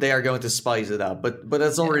they are going to spice it up. But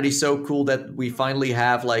it's already so cool that we finally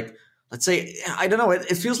have like, let's say, I don't know.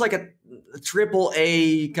 It feels like a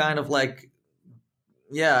AAA kind of like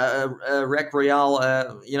Rec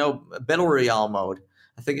Royale, Battle Royale mode.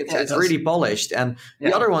 I think it's really polished, and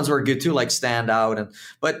the other ones were good too, like Stand Out,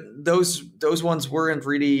 but those ones weren't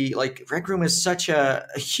really like. Rec Room is such a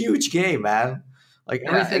huge game, man. Like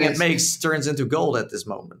everything it makes turns into gold at this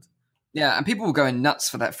moment. Yeah, and people were going nuts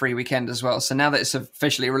for that free weekend as well. So now that it's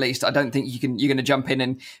officially released, I don't think you're going to jump in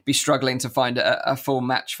and be struggling to find a full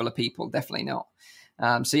match full of people. Definitely not.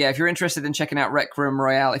 So yeah, if you're interested in checking out Rec Room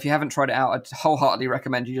Royale, if you haven't tried it out, I'd wholeheartedly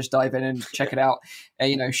recommend you just dive in and check it out.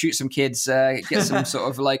 Shoot some kids, get some sort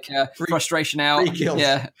of like frustration out.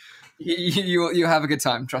 Yeah, you'll have a good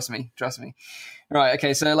time. Trust me. Right,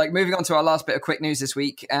 okay, so like moving on to our last bit of quick news this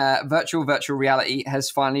week, virtual reality has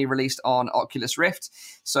finally released on Oculus Rift.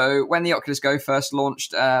 So when the Oculus Go first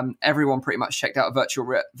launched, everyone pretty much checked out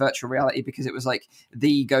virtual reality because it was like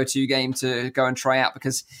the go-to game to go and try out,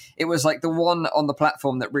 because it was like the one on the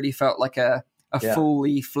platform that really felt like a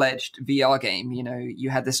fully fledged VR game. You know, you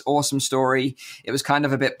had this awesome story. It was kind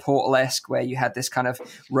of a bit Portal-esque, where you had this kind of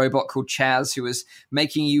robot called Chaz who was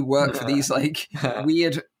making you work for these like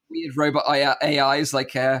weird robot AIs.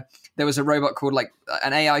 Like there was a robot called like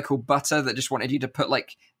an AI called Butter that just wanted you to put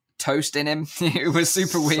like toast in him. It was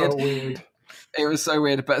super weird. It was so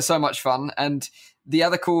weird, but so much fun. And the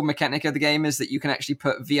other cool mechanic of the game is that you can actually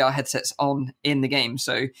put VR headsets on in the game.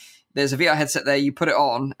 So there's a VR headset there, you put it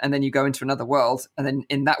on, and then you go into another world. And then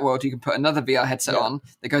in that world, you can put another VR headset on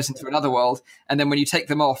that goes into another world. And then when you take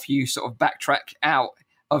them off, you sort of backtrack out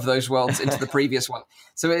of those worlds into the previous one.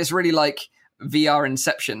 So it's really like VR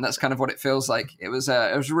Inception. That's kind of what it feels like. It was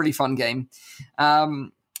a really fun game.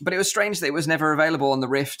 But it was strange that it was never available on the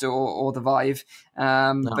Rift or the Vive.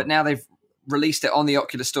 But now they've released it on the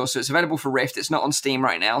Oculus Store, so it's available for Rift. It's not on Steam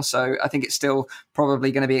right now, so I think it's still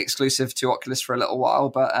probably going to be exclusive to Oculus for a little while.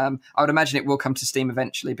 But I would imagine it will come to Steam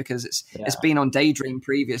eventually, because it's been on Daydream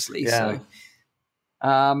previously. So.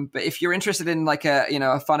 But if you're interested in like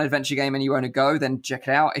a fun adventure game and you own a Go, then check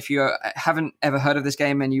it out. If you haven't ever heard of this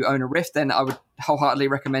game and you own a Rift, then I would wholeheartedly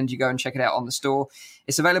recommend you go and check it out on the store.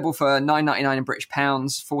 It's available for $9.99 in British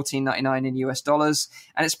pounds, $14.99 in US dollars,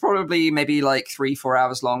 and it's probably maybe like 3-4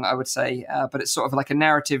 hours long, I would say. But it's sort of like a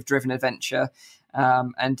narrative-driven adventure.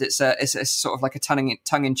 And it's sort of like a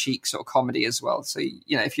tongue-in-cheek sort of comedy as well. So,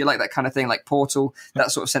 if you like that kind of thing, like Portal,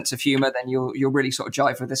 that sort of sense of humor, then you'll really sort of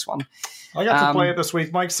jive with this one. I got to play it this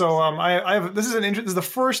week, Mike. So this is the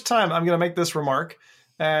first time I'm going to make this remark.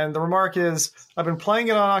 And the remark is, I've been playing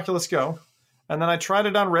it on Oculus Go, and then I tried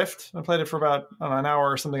it on Rift. I played it for about an hour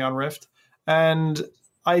or something on Rift. And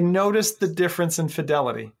I noticed the difference in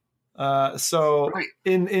fidelity.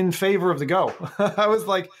 In favor of the Go. I was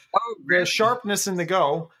like, the sharpness in the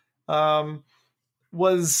Go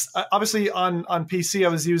was obviously on PC. I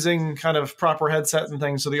was using kind of proper headset and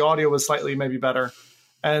things, so the audio was slightly maybe better,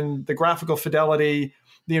 and the graphical fidelity,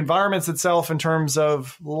 the environments itself in terms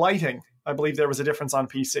of lighting, I believe there was a difference on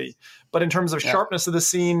PC. But in terms of sharpness of the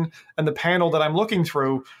scene and the panel that I'm looking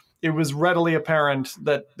through, it was readily apparent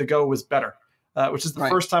that the Go was better, which is the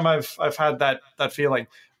first time I've had that feeling.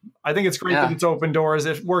 I think it's great that it's open doors.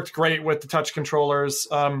 It worked great with the touch controllers.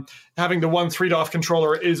 Having the one 3DOF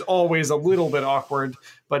controller is always a little bit awkward,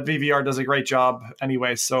 but VVR does a great job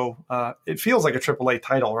anyway. So it feels like a AAA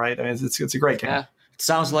title, right? I mean, it's a great game. Yeah. It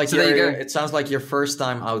sounds like it sounds like your first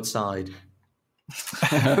time outside.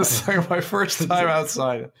 It's like my first time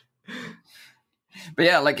outside. But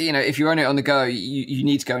yeah, like, if you own it on the go, you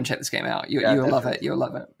need to go and check this game out. You'll love it. You'll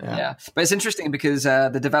love it. Yeah. But it's interesting because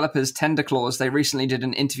the developers Tender Claws, they recently did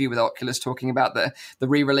an interview with Oculus talking about the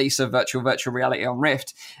re-release of virtual reality on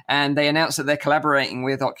Rift. And they announced that they're collaborating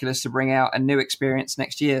with Oculus to bring out a new experience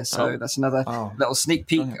next year. So that's another little sneak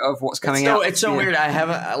peek of what's coming out. It's so weird.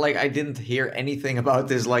 I didn't hear anything about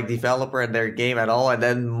this developer and their game at all. And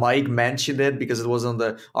then Mike mentioned it because it was on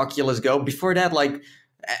the Oculus Go. Before that,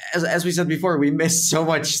 as we said before, we missed so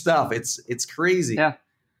much stuff. It's crazy. Yeah.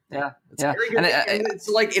 It's very good. And it's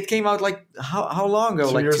like it came out how long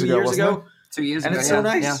ago? 2 years 2 years ago. 2 years and ago. It's so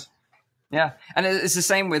nice. Yeah. Yeah, and it's the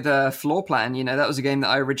same with Floor Plan. You know, that was a game that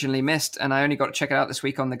I originally missed, and I only got to check it out this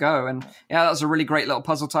week on the go. And yeah, that was a really great little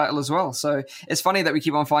puzzle title as well. So it's funny that we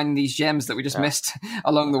keep on finding these gems that we just missed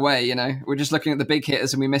along the way. You know, we're just looking at the big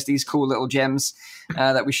hitters, and we missed these cool little gems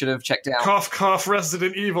that we should have checked out. Cough, cough,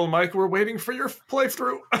 Resident Evil, Mike. We're waiting for your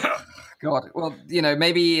playthrough. God, well, you know,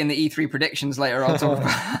 maybe in the E3 predictions later I'll talk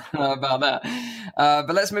about that.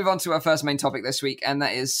 But let's move on to our first main topic this week, and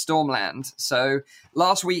that is Stormland. So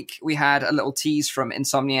last week we had a little tease from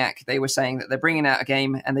Insomniac. They were saying that they're bringing out a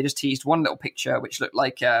game, and they just teased one little picture, which looked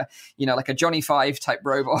like, like a Johnny Five type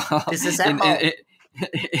robot This is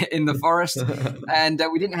in the forest. And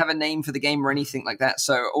we didn't have a name for the game or anything like that.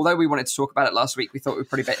 So although we wanted to talk about it last week, we thought we'd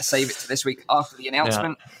probably better save it to this week after the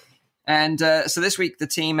announcement. Yeah. And so this week, the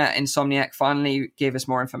team at Insomniac finally gave us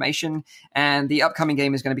more information, and the upcoming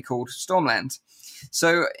game is going to be called Stormland.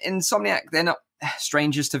 So Insomniac, they're not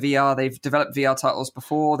strangers to VR. They've developed VR titles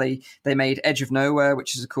before. They made Edge of Nowhere,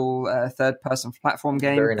 which is a cool third-person platform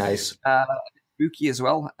game. Very nice. Spooky as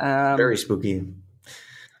well. Very spooky.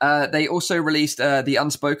 They also released The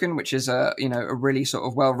Unspoken, which is a really sort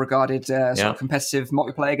of well-regarded sort of competitive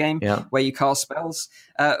multiplayer game where you cast spells.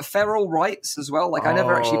 Feral Rights as well. Like I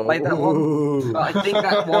never actually played that one, but I think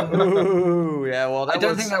that one. I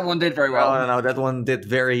don't think that one did very well. No, that one did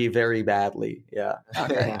very, very badly. Yeah.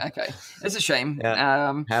 Okay. It's a shame.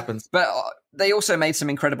 Yeah. Happens. But they also made some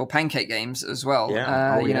incredible pancake games as well.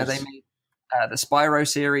 Yeah. They made the Spyro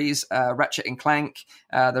series, Ratchet and Clank,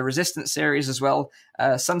 the Resistance series as well,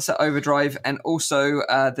 Sunset Overdrive, and also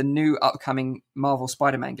the new upcoming Marvel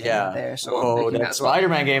Spider-Man game. Yeah. That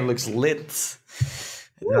Spider-Man game looks lit.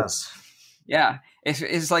 It does. Yeah.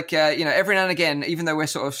 It's like, every now and again, even though we're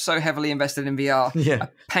sort of so heavily invested in VR,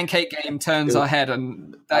 a pancake game turns our head,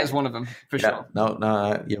 and that is one of them, for sure. No,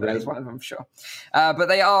 you're right. That is one of them, for sure. But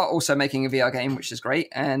they are also making a VR game, which is great.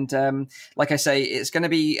 And like I say, it's going to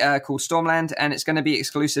be called Stormland, and it's going to be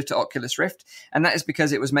exclusive to Oculus Rift. And that is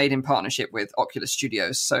because it was made in partnership with Oculus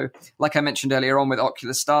Studios. So like I mentioned earlier on with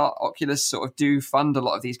Oculus Start, Oculus sort of do fund a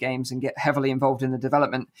lot of these games and get heavily involved in the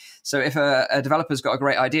development. So if a developer's got a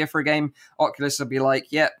great idea for a game, Oculus will be like,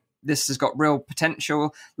 this has got real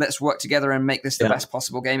potential. Let's work together and make this the best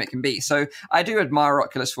possible game it can be. So I do admire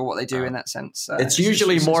Oculus for what they do in that sense. It's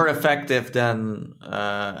usually more effective than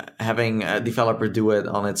having a developer do it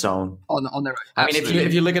on its own. On their own. I mean,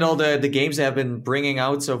 if you look at all the games they have been bringing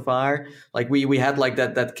out so far, like we had like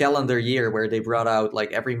that calendar year where they brought out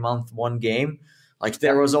like every month one game. Like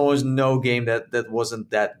there was always no game that wasn't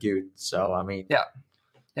that good. So I mean,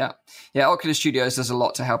 Yeah, Oculus Studios does a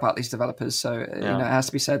lot to help out these developers, so it has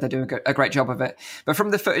to be said they're doing a great job of it. But from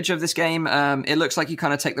the footage of this game, it looks like you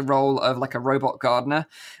kind of take the role of like a robot gardener,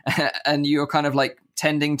 and you're kind of like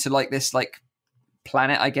tending to like this like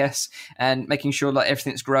planet, I guess, and making sure that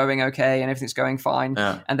everything's growing okay and everything's going fine.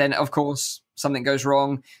 Yeah. And then, of course, something goes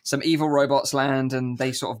wrong. Some evil robots land and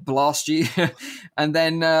they sort of blast you. And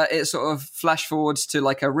then it sort of flash forwards to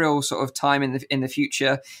like a real sort of time in the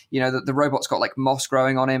future. You know, the robot's got like moss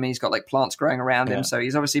growing on him. And he's got like plants growing around him. So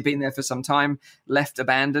he's obviously been there for some time, left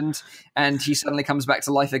abandoned, and he suddenly comes back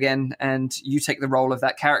to life again. And you take the role of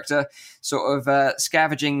that character, sort of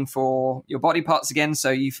scavenging for your body parts again.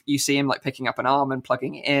 So you see him like picking up an arm and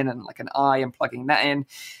plugging it in, and like an eye and plugging that in.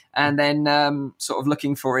 And then sort of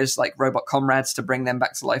looking for his like robot comrades to bring them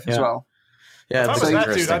back to life as well. Yeah, if I was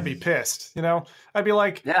that dude, I'd be pissed. You know, I'd be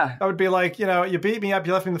like, I would be like, you know, you beat me up,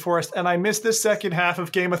 you left me in the forest, and I missed the second half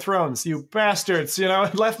of Game of Thrones. You bastards, you know,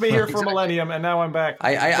 left me here for a millennium, and now I'm back.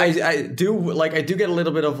 I do get a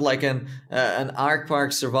little bit of like an Ark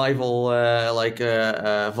Park survival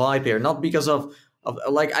vibe here, not because of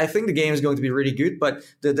like I think the game is going to be really good, but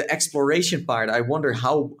the exploration part, I wonder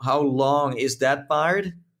how long is that part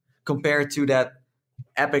compared to that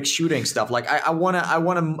epic shooting stuff. Like I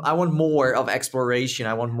want more of exploration.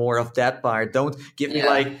 I want more of that part. Don't give me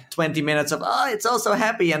like 20 minutes of it's also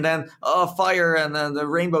happy, and then fire, and then the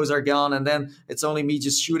rainbows are gone, and then it's only me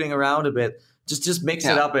just shooting around a bit. Just mix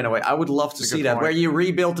it up in a way. I would love to see that where you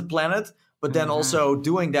rebuild the planet, but then also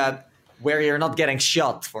doing that where you're not getting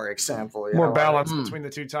shot, for example. More balance between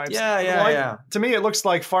the two types. Yeah. To me, it looks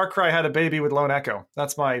like Far Cry had a baby with Lone Echo.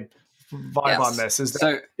 That's my vibe on this. Is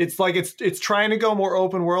that it's like it's trying to go more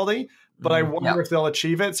open worldy, but I wonder if they'll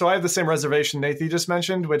achieve it. So I have the same reservation Nathan just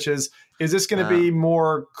mentioned, which is this going to be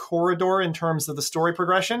more corridor in terms of the story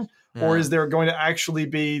progression, or is there going to actually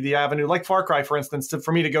be the avenue, like Far Cry, for instance,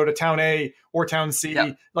 for me to go to town A or town C?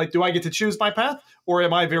 Like, do I get to choose my path, or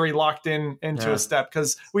am I very locked into a step?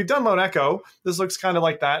 Because we've done Lone Echo. This looks kind of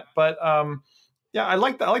like that, but I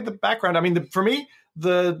like the background. I mean, for me,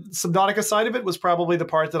 The Subnautica side of it was probably the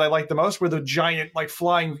part that I liked the most, where the giant, like,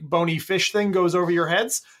 flying bony fish thing goes over your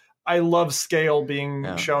heads. I love scale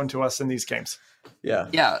being shown to us in these games.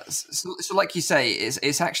 Yeah. So like you say,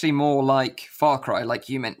 it's actually more like Far Cry, like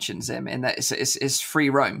you mentioned, Zim, in that it's free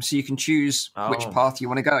roam. So you can choose which path you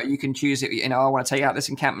want to go. You can choose it. I want to take out this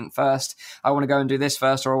encampment first. I want to go and do this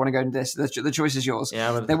first, or I want to go and do this. The choice is yours.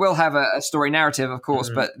 Yeah, they will have a story narrative, of course,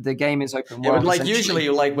 but the game is open world. But like usually,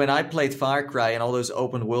 like when I played Far Cry and all those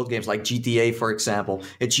open world games, like GTA, for example,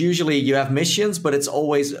 it's usually you have missions, but it's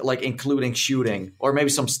always like including shooting or maybe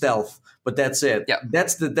some stealth. But that's it. Yeah.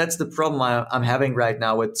 That's the problem I'm having right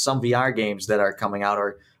now with some VR games that are coming out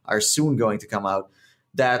or are soon going to come out.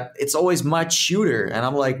 That it's always much shooter, and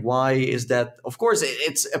I'm like, why is that? Of course,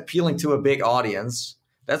 it's appealing to a big audience.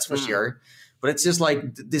 That's for sure. But it's just like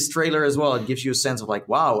this trailer as well. It gives you a sense of like,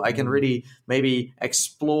 wow, I can really maybe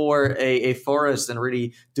explore a forest and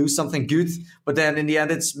really do something good. But then in the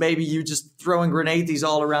end, it's maybe you just throwing grenades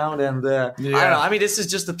all around. And I don't know. I mean, this is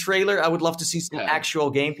just a trailer. I would love to see some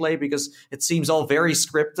actual gameplay because it seems all very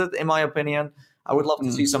scripted, in my opinion. I would love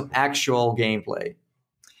to see some actual gameplay.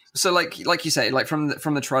 So, like you say, like from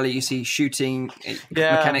the trailer, you see shooting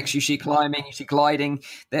mechanics, you see climbing, you see gliding.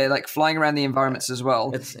 They're like flying around the environments as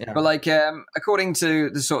well. But like, according to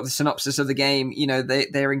the sort of the synopsis of the game,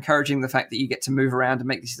 they're encouraging the fact that you get to move around and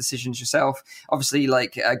make these decisions yourself. Obviously,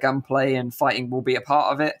 like gunplay and fighting will be a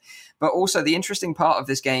part of it. But also the interesting part of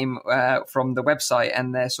this game from the website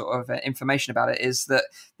and their sort of information about it is that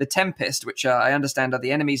the Tempest, which I understand are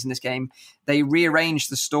the enemies in this game, they rearrange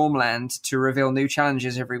the Stormland to reveal new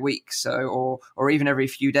challenges every week, so or even every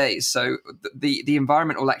few days. So the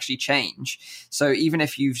environment will actually change. So even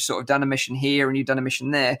if you've sort of done a mission here and you've done a mission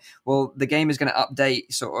there, well, the game is going to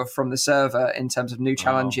update sort of from the server in terms of new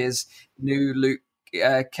challenges, new loot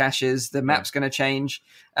caches. The map's going to change.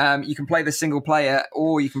 You can play the single player,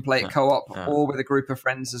 or you can play it co-op, or with a group of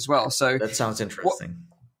friends as well. So that sounds interesting.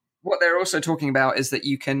 What they're also talking about is that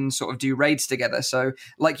you can sort of do raids together. So,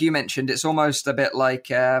 like you mentioned, it's almost a bit like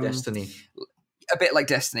Destiny. A bit like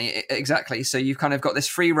Destiny, exactly. So you've kind of got this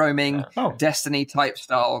free roaming Destiny type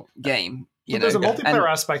style game. There's a multiplayer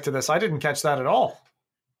aspect to this. I didn't catch that at all.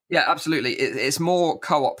 Yeah, absolutely. It's more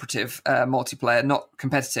cooperative multiplayer, not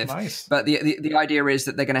competitive. Nice. But the idea is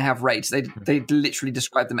that they're going to have raids. They literally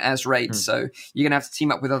describe them as raids. So you're going to have to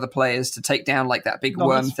team up with other players to take down like that big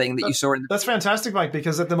worm thing that you saw in. That's fantastic, Mike.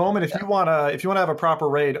 Because at the moment, if you want to have a proper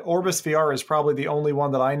raid, Orbis VR is probably the only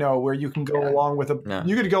one that I know where you can go along with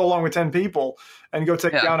you could go along with 10 people and go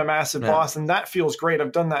take down a massive boss, and that feels great.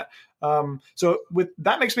 I've done that. So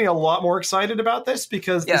that makes me a lot more excited about this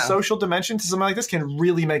because the social dimension to something like this can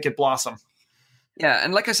really make it blossom. Yeah,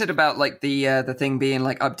 and like I said about like the thing being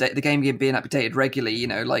like the game being updated regularly,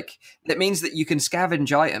 like that means that you can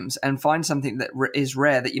scavenge items and find something that is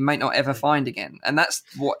rare that you might not ever find again, and that's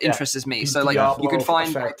what interests me. So like Diablo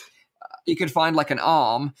you could find like an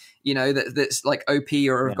arm, that's like OP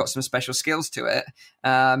or have got some special skills to it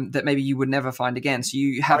that maybe you would never find again. So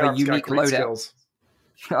you have a unique loadout. Skills.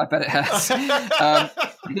 I bet it has.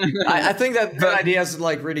 I think that idea is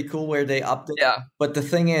like really cool where they update. Yeah. But the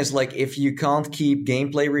thing is, like, if you can't keep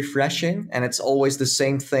gameplay refreshing and it's always the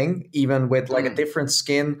same thing, even with like a different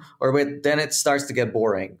skin then it starts to get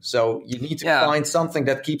boring. So you need to find something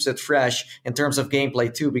that keeps it fresh in terms of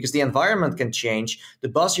gameplay too, because the environment can change, the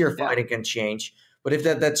boss you're fighting can change. But if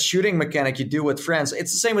that shooting mechanic you do with friends,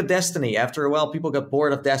 it's the same with Destiny. After a while, people got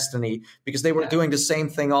bored of Destiny because they were doing the same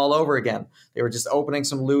thing all over again. They were just opening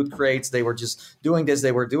some loot crates. They were just doing this.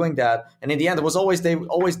 They were doing that. And in the end, they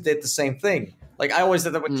always did the same thing. Like I always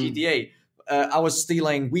did that with GTA. I was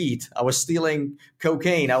stealing weed. I was stealing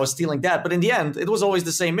cocaine. I was stealing that. But in the end, it was always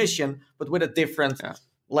the same mission, but with a different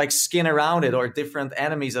like skin around it or different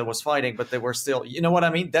enemies that was fighting, but they were still, you know what I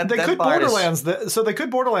mean? They could Borderlands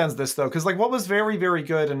this though, because like what was very, very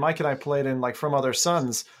good, and Mike and I played in like From Other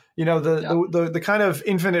Suns, the kind of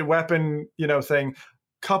infinite weapon, thing,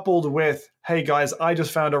 coupled with, hey guys, I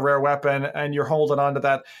just found a rare weapon and you're holding on to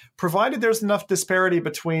that, provided there's enough disparity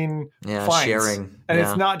between finds. Sharing. And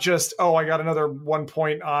it's not just, I got another 1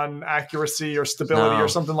 point on accuracy or stability or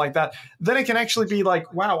something like that. Then it can actually be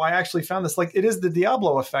like, wow, I actually found this. Like it is the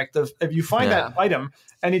Diablo effect of if you find that item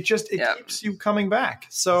and it keeps you coming back.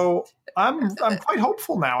 So I'm quite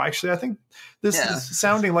hopeful now, actually. I think this is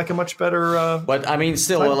sounding like a much better but I mean,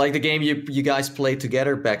 still, like the game you guys played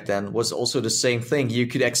together back then was also the same thing. You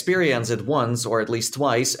could experience it once or at least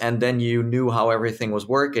twice, and then you knew how everything was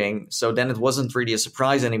working. So then it wasn't really a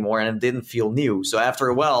surprise anymore, and it didn't feel new. So after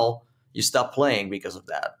a while, you stop playing because of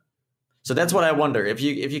that. So that's what I wonder. If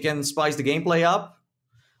you can spice the gameplay up,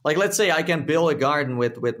 Like, let's say I can build a garden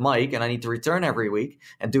with Mike and I need to return every week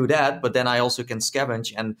and do that, but then I also can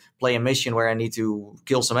scavenge and play a mission where I need to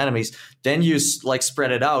kill some enemies. Then you like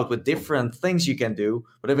spread it out with different things you can do.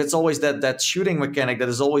 But if it's always that shooting mechanic that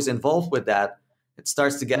is always involved with that, it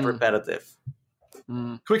starts to get repetitive.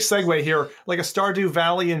 Quick segue here, like a Stardew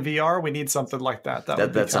Valley in VR. We need something like that.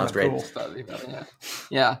 That sounds great. Cool.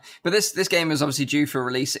 Yeah, but this game is obviously due for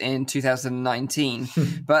release in 2019.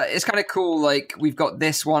 But it's kind of cool. Like we've got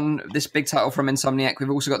this big title from Insomniac. We've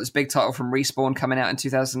also got this big title from Respawn coming out in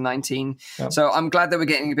 2019. Yep. So I'm glad that we're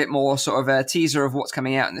getting a bit more sort of a teaser of what's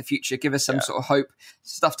coming out in the future. Give us some sort of hope,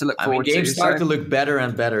 stuff to look forward to. Games start to look better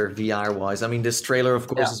and better VR wise. I mean, this trailer, of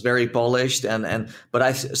course, is very polished, but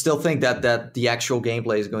I still think that the actual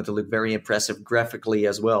gameplay is going to look very impressive graphically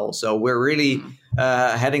as well. So we're really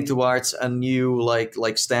heading towards a new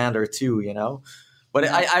like standard too, you know. But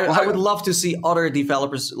I would love to see other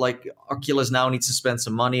developers, like Oculus now needs to spend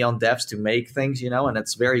some money on devs to make things, you know, and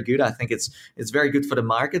it's very good. I think it's very good for the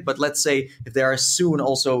market. But let's say if there are soon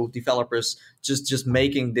also developers just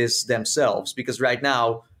making this themselves, because right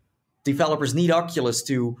now developers need Oculus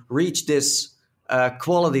to reach this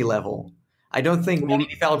quality level. I don't think many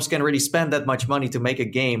developers can really spend that much money to make a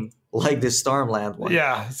game like this Stormland one.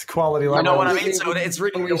 Yeah, it's quality level. You know what I mean? So it's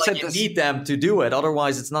really like you need them to do it.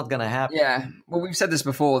 Otherwise, it's not going to happen. Yeah. Well, we've said this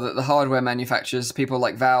before, that the hardware manufacturers, people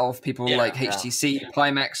like Valve, people like HTC,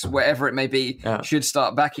 Pimax, whatever it may be, should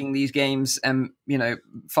start backing these games and, you know,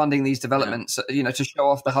 funding these developments, you know, to show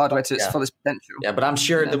off the hardware to its fullest potential. Yeah, but I'm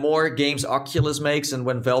sure the more games Oculus makes and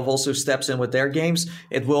when Valve also steps in with their games,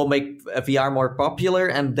 it will make VR more popular.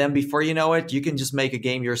 And then before you know it, you can just make a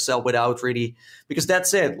game yourself without really... Because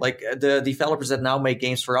that's it. Like the developers that now make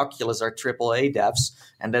games for Oculus are AAA devs,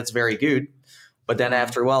 and that's very good. But then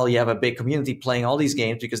after a while, you have a big community playing all these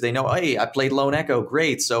games because they know, hey, I played Lone Echo,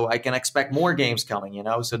 great, so I can expect more games coming, you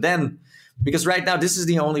know? So then, because right now, this is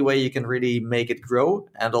the only way you can really make it grow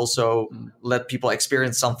and also let people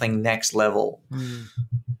experience something next level. Yeah,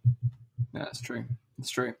 that's true. It's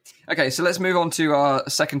true. Okay, so let's move on to our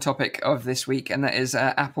second topic of this week, and that is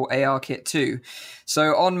Apple ARKit 2.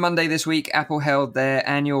 So on Monday this week, Apple held their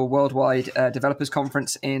annual worldwide developers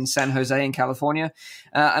conference in San Jose in California.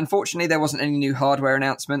 Unfortunately, there wasn't any new hardware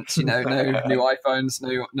announcements, you know, no new iPhones,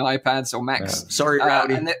 no iPads or Macs. Sorry,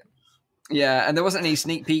 Rowdy. And there wasn't any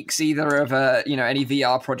sneak peeks either of, you know, any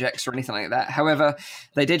VR projects or anything like that. However,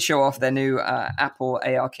 they did show off their new Apple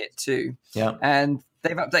ARKit 2. Yeah. And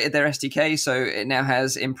they've updated their SDK, so it now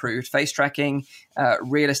has improved face tracking,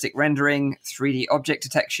 realistic rendering, 3D object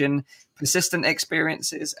detection, persistent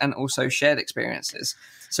experiences, and also shared experiences.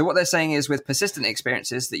 So what they're saying is with persistent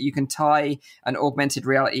experiences that you can tie an augmented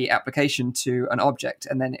reality application to an object,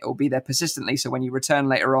 and then it will be there persistently. So when you return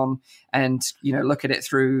later on and, you know, look at it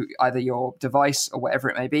through either your device or whatever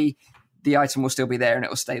it may be, the item will still be there and it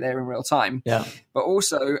will stay there in real time. Yeah. But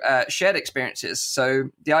also shared experiences. So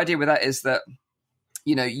the idea with that is that,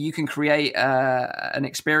 you know, you can create an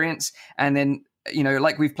experience and then, you know,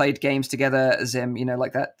 like we've played games together, Zim, you know,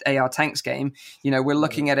 like that AR Tanks game, you know, we're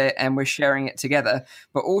looking at it and we're sharing it together,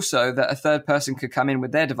 but also that a third person could come in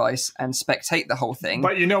with their device and spectate the whole thing.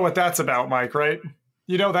 But you know what that's about, Mike, right?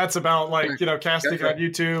 You know, that's about like, you know, casting on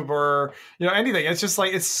YouTube or, you know, anything. It's just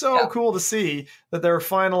like, it's so cool to see that they're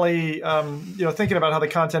finally, you know, thinking about how the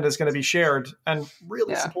content is going to be shared and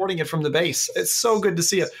really supporting it from the base. It's so good to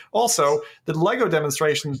see it. Also, the Lego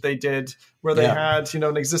demonstration that they did where they had, you know,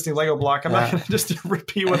 an existing Lego block. I'm not going to just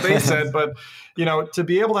repeat what they said, but, you know, to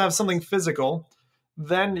be able to have something physical,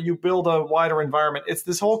 then you build a wider environment. It's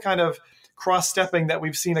this whole kind of cross-stepping that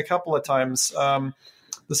we've seen a couple of times.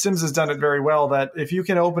 The Sims has done it very well, that if you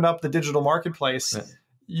can open up the digital marketplace,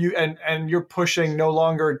 you and you're pushing no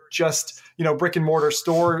longer just, you know, brick and mortar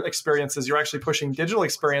store experiences, you're actually pushing digital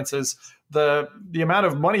experiences. The amount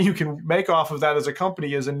of money you can make off of that as a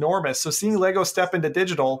company is enormous. So seeing Lego step into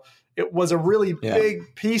digital, it was a really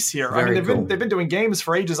big piece here. Very I mean, they've been doing games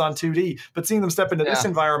for ages on 2D, but seeing them step into this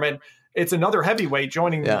environment, it's another heavyweight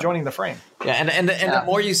joining the frame. Yeah, and the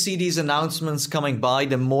more you see these announcements coming by,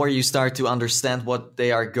 the more you start to understand what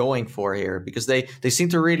they are going for here, because they seem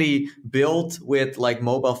to really build with like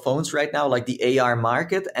mobile phones right now, like the AR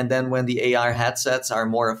market, and then when the AR headsets are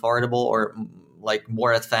more affordable or like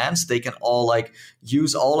more advanced, they can all like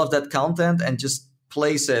use all of that content and just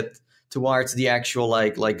place it towards the actual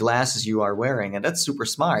like glasses you are wearing, and that's super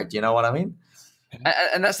smart. You know what I mean?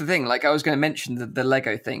 And that's the thing. Like I was going to mention the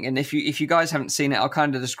Lego thing, and if you guys haven't seen it, I'll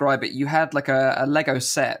kind of describe it. You had like a Lego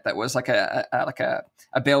set that was like a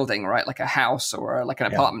building, right? Like a house or like an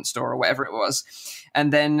apartment store or whatever it was,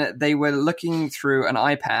 and then they were looking through an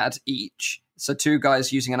iPad each. so 2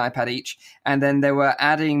 guys using an iPad each, and then they were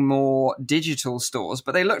adding more digital stores,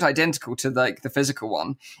 but they looked identical to like the physical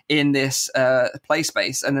one in this play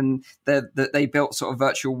space, and then they built sort of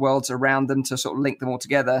virtual worlds around them to sort of link them all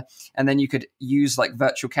together, and then you could use like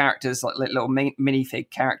virtual characters, like little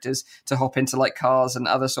minifig characters, to hop into like cars and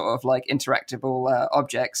other sort of like interactable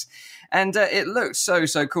objects. And it looked so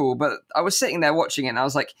cool. But I was sitting there watching it, and I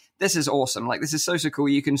was like, this is awesome. Like, this is so cool.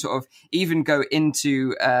 You can sort of even go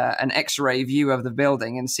into an X-ray view of the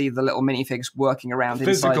building and see the little minifigs working around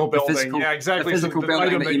physical inside building. the physical, yeah, exactly. the physical the building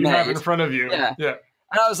item that you have made. in front of you. Yeah.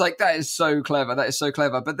 And I was like, that is so clever. That is so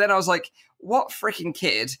clever. But then I was like, what freaking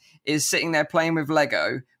kid is sitting there playing with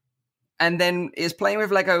Lego and then is playing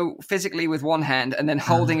with Lego physically with one hand and then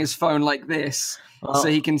holding his phone like this so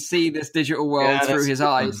he can see this digital world through his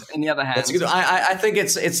eyes in the other hand? That's good. I think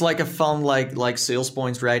it's like a fun like sales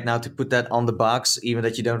points right now to put that on the box, even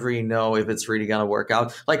that you don't really know if it's really gonna work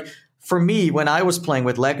out. Like for me, when I was playing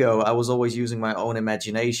with Lego, I was always using my own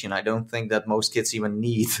imagination. I don't think that most kids even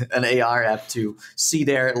need an AR app to see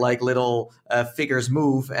their like little figures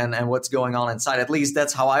move and what's going on inside. At least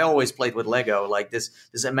that's how I always played with Lego. Like this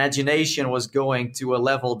imagination was going to a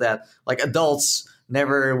level that like adults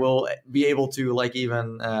never will be able to like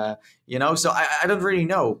even, so I don't really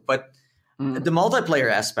know. But the multiplayer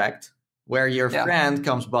aspect where your friend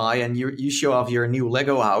comes by and you show off your new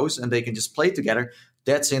Lego house and they can just play together,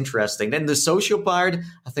 that's interesting. Then the social part,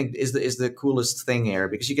 I think, is the coolest thing here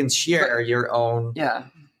because you can share your own.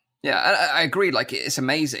 Yeah, I agree. Like, it's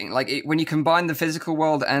amazing. Like, when you combine the physical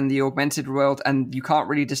world and the augmented world and you can't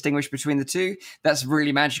really distinguish between the two, that's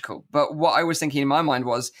really magical. But what I was thinking in my mind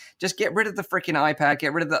was just get rid of the freaking iPad,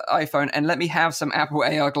 get rid of the iPhone, and let me have some Apple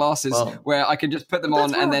AR glasses where I can just put them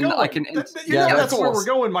on and then I can... That's where we're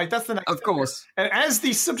going, Mike. That's the next Of course. And as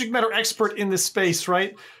the subject matter expert in this space,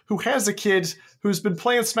 right, who has a kid who's been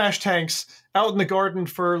playing Smash Tanks out in the garden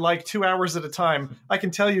for like 2 hours at a time, I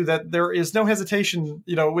can tell you that there is no hesitation,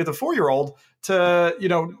 with a 4-year-old to,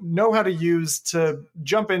 know how to use, to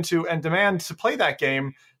jump into and demand to play that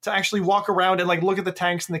game, to actually walk around and like look at the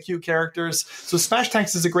tanks and the cute characters. So Smash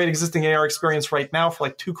Tanks is a great existing AR experience right now for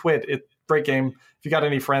like £2. Great game. If you got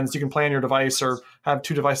any friends, you can play on your device or have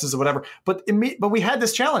 2 devices or whatever. But we had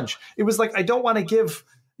this challenge. It was like, I don't want to give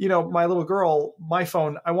my little girl my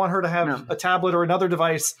phone. I want her to have a tablet or another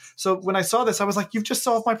device. So when I saw this, I was like, you've just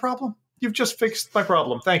solved my problem. You've just fixed my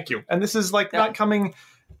problem. Thank you. And this is like not coming.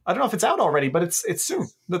 I don't know if it's out already, but it's soon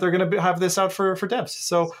that they're going to have this out for devs.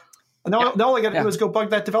 So now all I got to do is go bug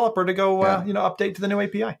that developer to go, update to the new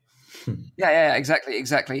API. Yeah,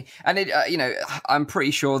 exactly. And it, I'm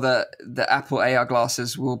pretty sure that the Apple AR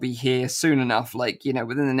glasses will be here soon enough, like,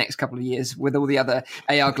 within the next couple of years with all the other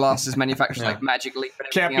AR glasses manufacturers like Magic Leap and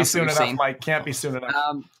everything Can't be else soon enough, seen. Mike. Can't be soon enough.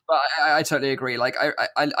 But I totally agree. Like,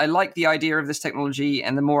 I like the idea of this technology,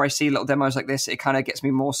 and the more I see little demos like this, it kind of gets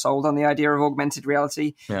me more sold on the idea of augmented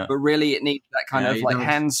reality. Yeah. But really, it needs that kind of like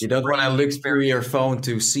hands. You don't want to look through your phone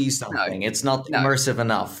to see something. No. It's not immersive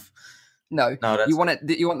enough. No, you want it.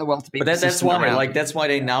 You want the world to be. But that's why, that's why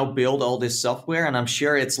they now build all this software, and I'm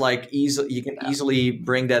sure it's like easy. You can easily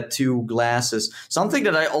bring that to glasses. Something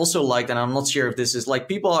that I also liked, and I'm not sure if this is like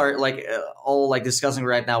people are like all like discussing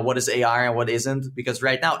right now what is AR and what isn't, because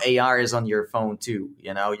right now AR is on your phone too.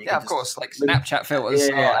 Of course, like Snapchat filters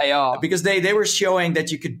are AR. Because they were showing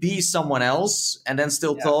that you could be someone else and then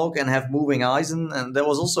still talk and have moving eyes, and that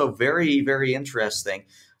was also very, very interesting.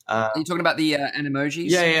 Are you talking about the emojis?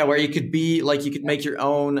 Yeah, where you could be like you could make your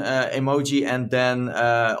own emoji and then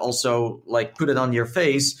also like put it on your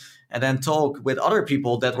face and then talk with other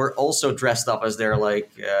people that were also dressed up as their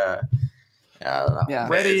like I don't know. Yeah,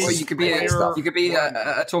 ready. Or you could be a talking poop. You could be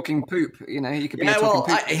a talking poop. You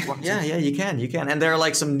can. And there are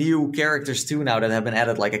like some new characters too now that have been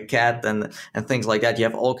added, like a cat and things like that. You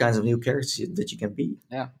have all kinds of new characters that you can be.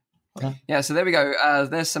 Yeah. Yeah, so there we go.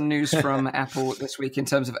 There's some news from Apple this week in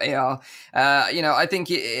terms of AR. I think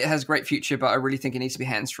it has a great future, but I really think it needs to be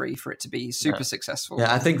hands-free for it to be super successul.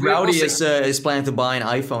 Yeah, I think Rowdy is planning to buy an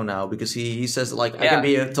iPhone now because he says like I can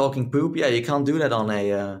be a talking poop. Yeah, you can't do that on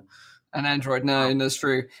an Android. No, that's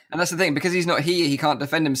true. And that's the thing, because he's not here, he can't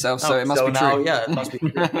defend himself, so it must be true. Yeah, it must be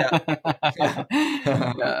true.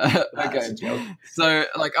 Okay. So,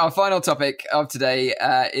 like, our final topic of today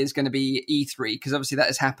is going to be E3, because obviously that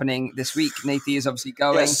is happening this week. Nathy is obviously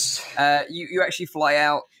going. Yes. You actually fly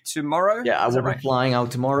out tomorrow? Yeah, I will be flying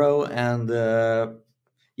out tomorrow, and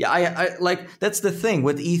Yeah, I like that's the thing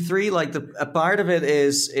with E3. Like a part of it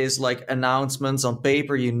is like announcements on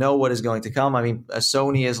paper. You know what is going to come. I mean,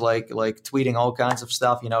 Sony is like tweeting all kinds of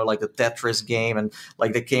stuff. You know, like the Tetris game, and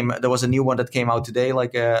like there was a new one that came out today,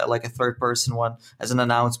 like a third person one as an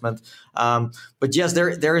announcement. But yes,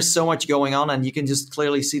 there is so much going on, and you can just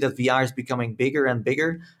clearly see that VR is becoming bigger and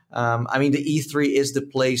bigger. I mean, the E3 is the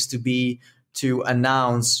place to be to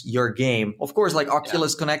announce your game. Of course, like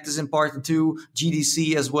Oculus Connect is important too,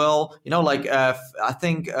 GDC as well. You know, like I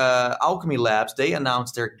think Alchemy Labs, they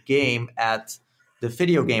announced their game at the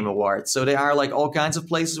Video Game Awards. So there are like all kinds of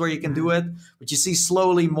places where you can do it, but you see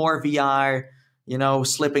slowly more VR, you know,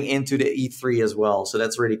 slipping into the E3 as well. So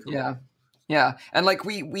that's really cool. Yeah, and like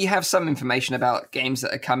we have some information about games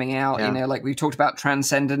that are coming out. Yeah. You know, like we talked about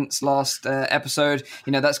Transcendence last episode.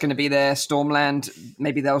 You know, that's going to be there. Stormland,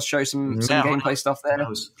 maybe they'll show some gameplay stuff there.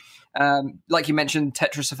 Like you mentioned,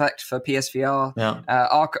 Tetris Effect for PSVR.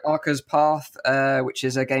 Arca's Path, which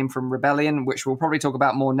is a game from Rebellion, which we'll probably talk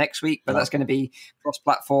about more next week. But that's going to be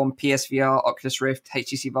cross-platform, PSVR, Oculus Rift,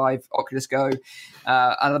 HTC Vive, Oculus Go,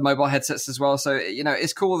 other mobile headsets as well. So you know,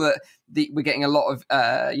 it's cool that we're getting a lot of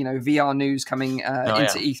VR news coming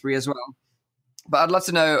into E3 as well. But I'd love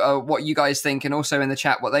to know what you guys think, and also in the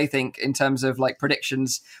chat what they think in terms of like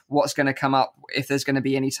predictions, what's going to come up, if there's going to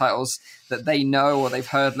be any titles that they know or they've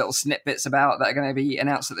heard little snippets about that are going to be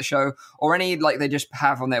announced at the show, or any like they just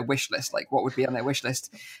have on their wish list, like what would be on their wish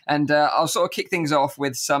list. And I'll sort of kick things off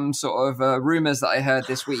with some sort of rumors that I heard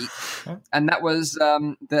this week, and that was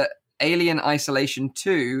that Alien Isolation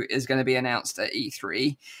 2 is going to be announced at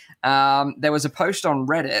E3. There was a post on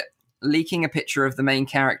Reddit leaking a picture of the main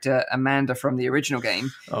character, Amanda, from the original game.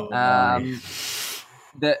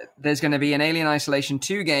 That there's going to be an Alien Isolation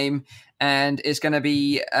 2 game, and it's going to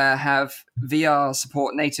be have VR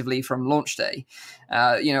support natively from launch day.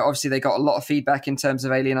 Obviously they got a lot of feedback in terms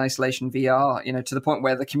of Alien Isolation VR, to the point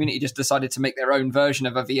where the community just decided to make their own version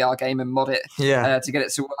of a VR game and mod it to get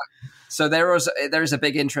it to work. So there is a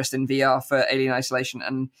big interest in VR for Alien Isolation,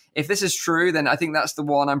 and if this is true, then I think that's the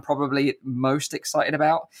one I'm probably most excited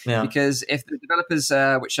about. Because if the developers,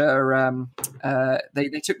 which are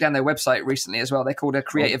they took down their website recently as well, they're called a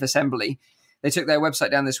Creative Assembly. They took their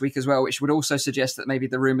website down this week as well, which would also suggest that maybe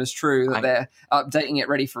the rumor's true, that they're updating it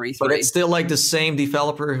ready for E3. But it's still like the same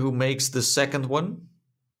developer who makes the second one.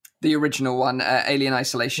 The original one, Alien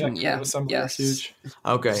Isolation, huge.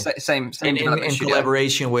 Okay. Same in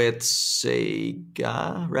collaboration with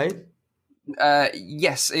Sega, right?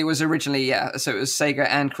 Yes, it was originally, so it was Sega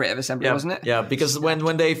and Creative Assembly, wasn't it? Yeah, because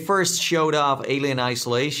when they first showed off Alien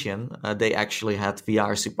Isolation, they actually had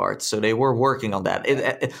VR support, so they were working on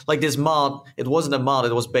that. Like this mod, it wasn't a mod,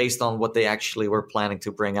 it was based on what they actually were planning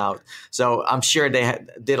to bring out. So I'm sure they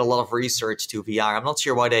did a lot of research to VR. I'm not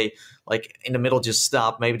sure why they in the middle just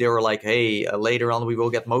stopped. Maybe they were like, hey, later on we will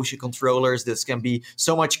get motion controllers. This can be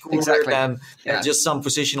so much cooler than just some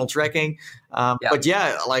positional tracking. But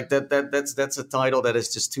that's a title that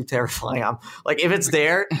is just too terrifying. I'm like, if it's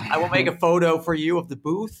there, I will make a photo for you of the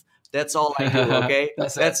booth. That's all I do, okay?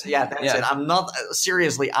 that's it. I'm not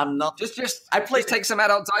seriously. I'm not. Just take some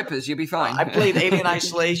adult diapers. You'll be fine. I played Alien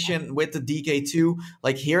Isolation with the DK2.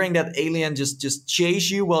 Like hearing that alien just chase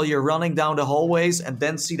you while you're running down the hallways, and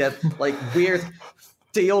then see that like weird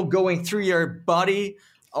tail going through your body.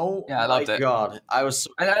 Oh my god! I was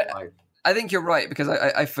so I think you're right, because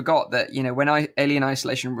I forgot that when Alien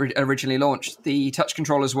Isolation originally launched, the touch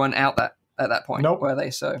controllers weren't out at that point, were they?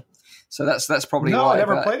 So that's probably no. Why, I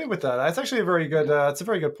never played it with that. That's actually a very good. It's a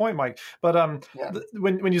very good point, Mike. But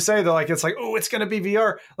when you say that, it's like, oh, it's going to be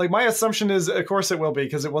VR. Like my assumption is, of course, it will be,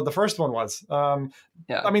 because the first one was.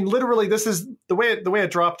 I mean, literally, this is the way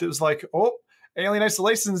it dropped. It was like, oh, Alien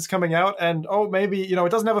Isolation is coming out, and maybe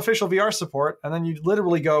it doesn't have official VR support, and then you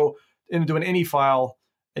literally go into an INI file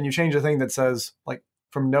and you change a thing that says like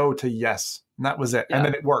from no to yes, and that was it, and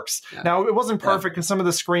then it works. Now it wasn't perfect because some of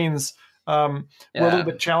the screens. Were a little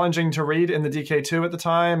bit challenging to read in the DK2 at the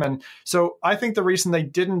time. And so I think the reason they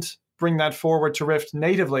didn't bring that forward to Rift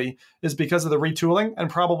natively is because of the retooling, and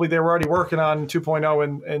probably they were already working on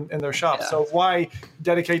 2.0 in their shop. So why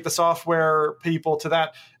dedicate the software people to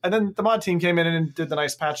that? And then the mod team came in and did the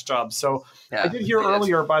nice patch job. So I did hear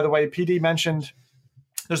earlier, by the way, PD mentioned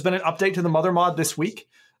there's been an update to the Mother mod this week.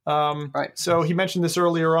 So he mentioned this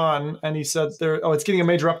earlier on, and he said it's getting a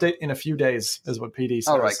major update in a few days, is what PD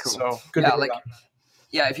said. All right, cool. So good to hear that.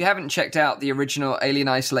 Yeah, if you haven't checked out the original Alien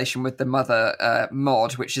Isolation with the Mother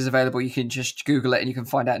mod, which is available, you can just Google it and you can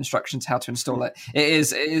find out instructions how to install it. It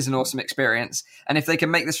is an awesome experience. And if they can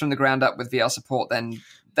make this from the ground up with VR support, then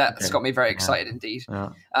that's Okay. got me very Yeah. excited indeed. Yeah.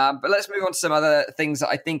 But let's move on to some other things that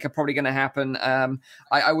I think are probably going to happen.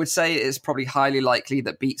 I would say it's probably highly likely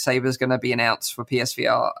that Beat Saber is going to be announced for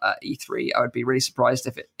PSVR at E3. I would be really surprised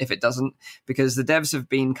if it doesn't, because the devs have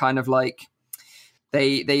been kind of like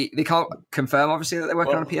they can't confirm obviously that they're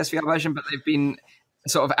working on a PSVR version, but they've been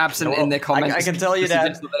sort of absent in their comments. I can tell you to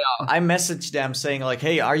suggest that they are. I messaged them saying like,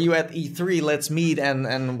 "Hey, are you at E3? Let's meet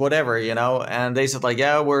and whatever, you know." And they said like,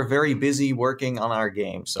 "Yeah, we're very busy working on our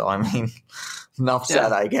game." So I mean, enough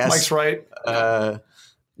said, I guess. Mike's right.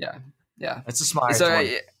 Yeah. It's a smart So one.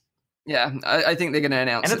 yeah, I think they're going to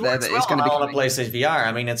announce And it there works that it's well going to be on a coming. PlayStation VR.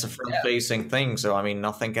 I mean, it's a front-facing thing, so I mean,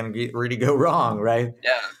 nothing can really go wrong, right?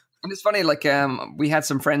 Yeah. And it's funny, like we had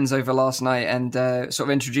some friends over last night and sort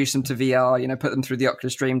of introduced them to VR, you know, put them through the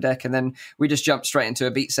Oculus Stream Deck, and then we just jumped straight into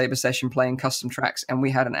a Beat Saber session playing custom tracks, and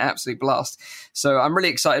we had an absolute blast. So I'm really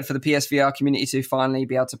excited for the PSVR community to finally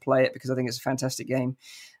be able to play it, because I think it's a fantastic game.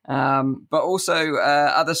 But also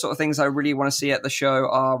other sort of things I really want to see at the show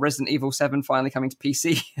are Resident Evil 7 finally coming to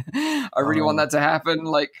PC. I really want that to happen.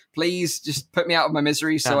 Like, please just put me out of my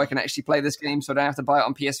misery so I can actually play this game, so I don't have to buy it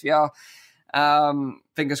on PSVR.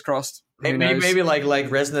 Fingers crossed. Who knows? Maybe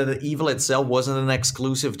like Resident Evil itself wasn't an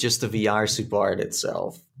exclusive, just the VR support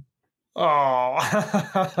itself. Oh,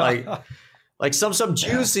 Like some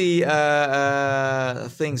juicy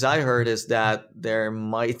things I heard is that there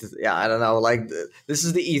might, I don't know, like this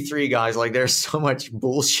is the E3 guys, like there's so much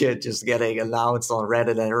bullshit just getting announced on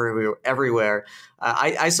Reddit and everywhere.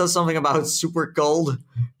 I saw something about Super Cold,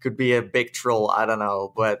 could be a big troll, I don't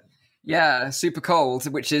know, but yeah, Super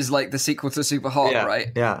Cold, which is like the sequel to Super Hot,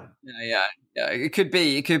 right? Yeah. Yeah, it could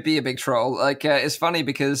be a big troll. Like it's funny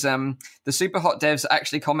because the Super Hot devs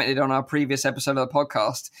actually commented on our previous episode of the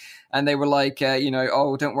podcast, and they were like,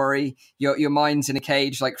 oh, don't worry, your mind's in a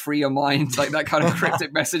cage, like free your mind, like that kind of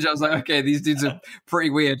cryptic message. I was like, okay, these dudes are pretty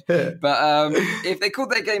weird. But if they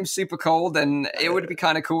called their game Super Cold, then it would be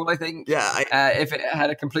kind of cool, I think. Yeah. If it had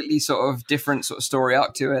a completely sort of different sort of story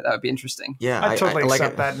arc to it, that would be interesting. Yeah. I'd totally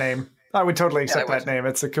accept that name. I would totally accept that name.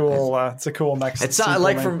 It's a cool next. It's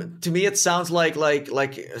like to me, it sounds like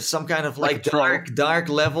some kind of like dark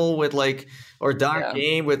level with like, or dark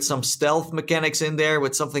game with some stealth mechanics in there,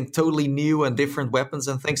 with something totally new and different weapons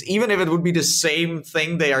and things. Even if it would be the same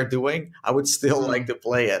thing they are doing, I would still like to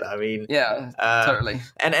play it. I mean, totally.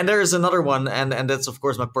 And there is another one, and that's of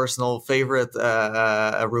course my personal favorite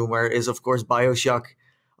rumor is of course BioShock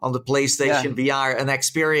on the PlayStation VR, an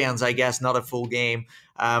experience, I guess, not a full game.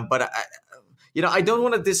 But I don't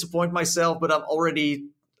want to disappoint myself, but I'm already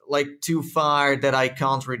like too far that I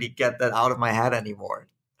can't really get that out of my head anymore.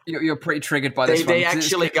 You're pretty triggered by this one. They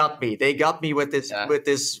actually got me. They got me with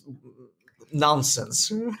this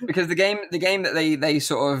nonsense. Because the game that they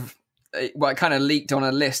sort of it kind of leaked on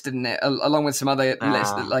a list, didn't it? Along with some other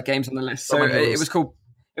games on the list. So it was called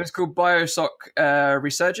BioShock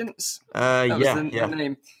Resurgence. That was the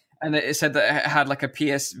name. And it said that it had like a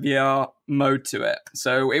PSVR mode to it.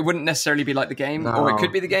 So it wouldn't necessarily be like the game, or it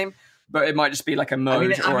could be the game, but it might just be like a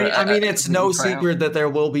mode. I mean, it's no secret that there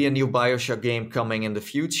will be a new BioShock game coming in the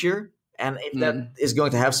future. And if that is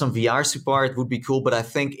going to have some VR support, it would be cool. But I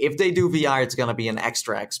think if they do VR, it's going to be an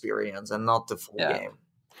extra experience and not the full game.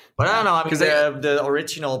 But I don't know. I mean, the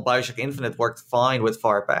original BioShock Infinite worked fine with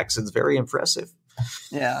Farpax. It's very impressive.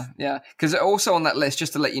 Yeah. Because also on that list,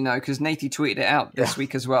 just to let you know, because Natey tweeted it out this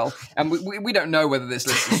week as well, and we don't know whether this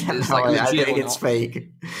list is like legit I think or it's not.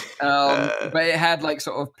 fake. But it had like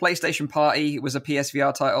sort of PlayStation Party was a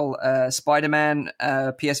PSVR title, Spider-Man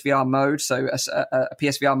PSVR mode, so a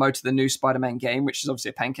PSVR mode to the new Spider-Man game, which is obviously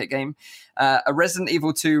a pancake game, a Resident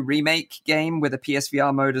Evil 2 remake game with a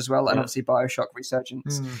PSVR mode as well, and obviously BioShock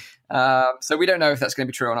Resurgence. So we don't know if that's going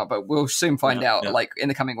to be true or not, but we'll soon find out like in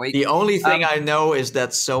the coming week. The only thing I know is that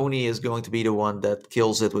Sony is going to be the one that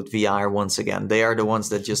kills it with VR once again. They are the ones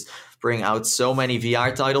that just bring out so many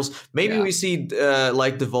VR titles. Maybe we see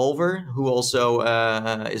like Devolver, who also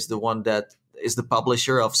is the one that is the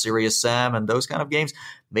publisher of Serious Sam and those kind of games.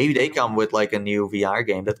 Maybe they come with like a new VR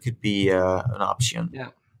game. That could be an option.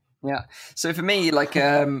 Yeah. So for me, like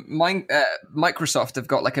Microsoft have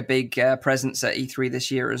got like a big presence at E3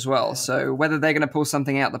 this year as well. So whether they're going to pull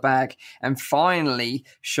something out the bag and finally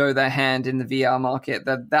show their hand in the VR market,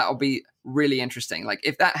 that'll be really interesting. Like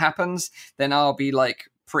if that happens, then I'll be like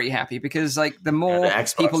pretty happy, because like the more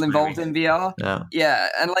people involved in VR,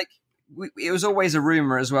 and like it was always a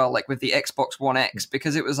rumor as well, like with the Xbox One X,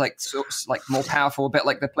 because it was like more powerful, a bit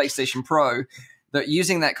like the PlayStation Pro, that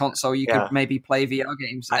using that console you could maybe play VR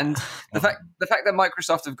games. And the fact that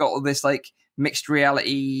Microsoft have got all this like mixed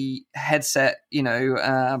reality headset,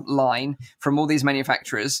 line from all these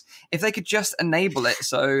manufacturers, if they could just enable it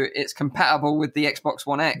so it's compatible with the Xbox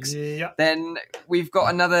One X, then we've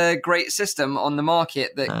got another great system on the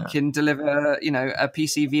market that can deliver, a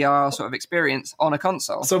PC VR sort of experience on a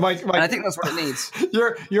console. So Mike, and I think that's what it needs.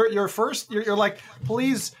 You're like,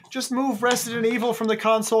 please just move Resident Evil from the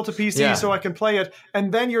console to PC so I can play it,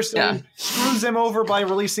 and then you're saying screws him over by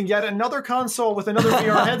releasing yet another console with another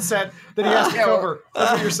VR headset that he has to cover.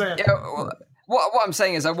 That's what you're saying. Yeah, well, what I'm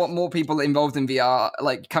saying is I want more people involved in VR,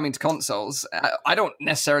 like coming to consoles. I don't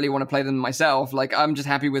necessarily want to play them myself. Like, I'm just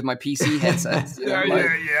happy with my PC headsets.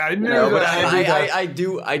 I knew that.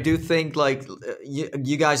 I do think, like,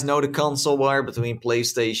 you guys know the console war between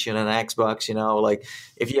PlayStation and Xbox. Like,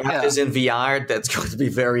 if you have this in VR, that's going to be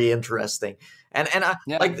very interesting. And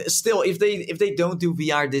like, still, if they don't do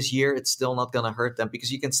VR this year, it's still not going to hurt them, because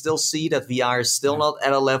you can still see that VR is still not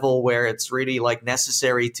at a level where it's really like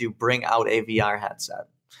necessary to bring out a VR headset.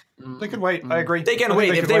 They could wait. I agree. They can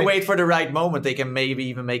wait. If they wait for the right moment, they can maybe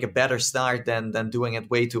even make a better start than doing it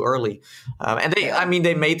way too early. And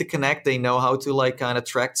they made the Kinect. They know how to like kind of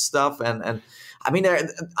track stuff, and I mean,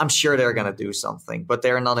 I'm sure they're going to do something, but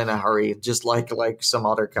they're not in a hurry, just like some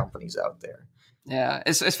other companies out there. Yeah,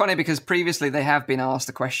 it's funny because previously they have been asked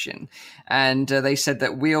the question, and they said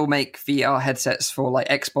that we'll make VR headsets for like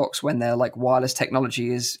Xbox when their like wireless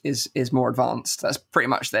technology is more advanced. That's pretty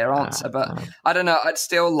much their answer. But I don't know. I'd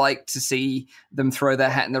still like to see them throw their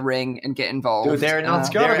hat in the ring and get involved. Dude, they're not. It's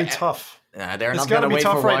got to be tough. They're it's not going to be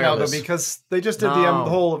tough right wireless. now, though, because they just did the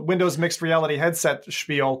whole Windows mixed reality headset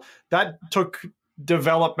spiel. That took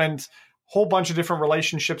development, whole bunch of different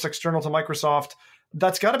relationships external to Microsoft.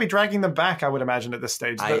 That's got to be dragging them back, I would imagine, at this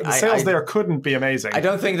stage. The sales there couldn't be amazing. I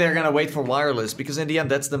don't think they're going to wait for wireless, because in the end,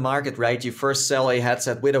 that's the market, right? You first sell a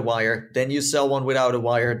headset with a wire, then you sell one without a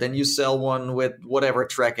wire, then you sell one with whatever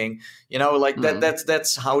tracking.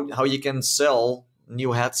 That's how you can sell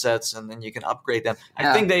new headsets, and then you can upgrade them.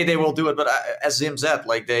 I think they will do it, but as Zim said,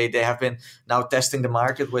 like they have been now testing the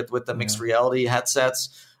market with the mixed reality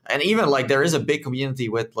headsets. And even like there is a big community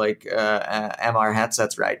with like MR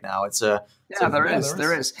headsets right now.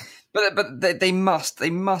 There is. But they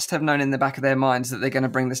must have known in the back of their minds that they're going to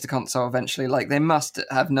bring this to console eventually. Like they must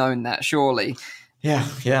have known that, surely. Yeah.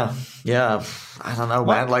 I don't know,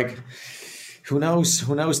 man. Like, who knows?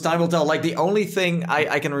 Time will tell. Like the only thing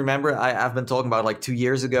I can remember, I've been talking about like 2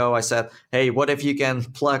 years ago. I said, hey, what if you can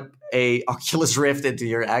plug a Oculus Rift into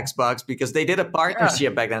your Xbox, because they did a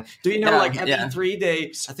partnership back then. Do you know, at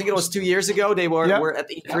E3, I think it was 2 years ago, they were at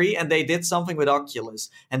E3 and they did something with Oculus.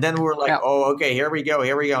 And then we were like, oh, okay, here we go.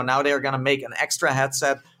 Now they're going to make an extra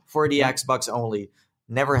headset for the Xbox only.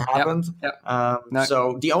 Never happened. No.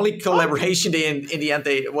 So the only collaboration in the end,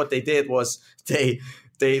 what they did was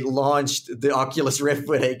they launched the Oculus Rift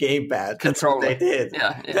with a gamepad. That's what they did.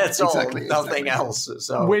 Yeah, that's exactly, all. Nothing else.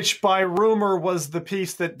 So, which, by rumor, was the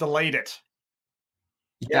piece that delayed it.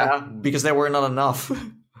 Yeah, because there were not enough.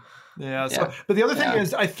 But the other thing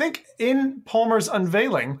is, I think in Palmer's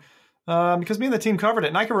unveiling, because me and the team covered it,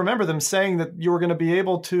 and I can remember them saying that you were going to be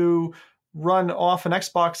able to run off an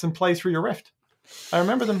Xbox and play through your Rift. I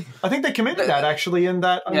remember them. I think they committed that actually in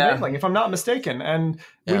that unveiling, if I'm not mistaken, and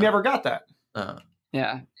we never got that.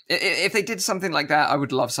 Yeah. If they did something like that, I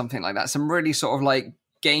would love something like that. Some really sort of like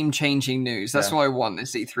game-changing news. That's what I want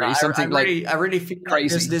this E3. I really feel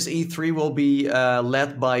crazy. Like this E3 will be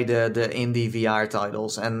led by the indie VR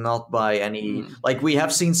titles and not by any... Like, we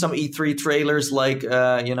have seen some E3 trailers like,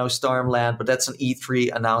 Stormland, but that's an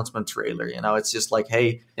E3 announcement trailer. It's just like,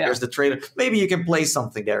 hey, here's the trailer. Maybe you can play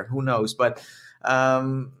something there. Who knows? But...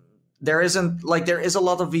 there is a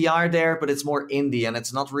lot of VR there, but it's more indie, and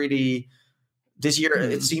it's not really... This year,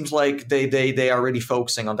 it seems like they are really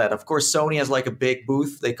focusing on that. Of course, Sony has like a big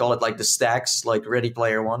booth. They call it like the Stacks, like Ready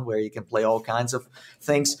Player One, where you can play all kinds of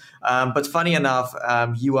things. But funny enough,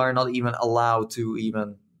 you are not even allowed to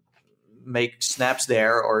even make snaps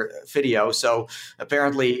there or video. So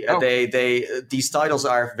apparently, these titles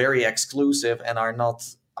are very exclusive and are not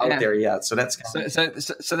out there yet. So that's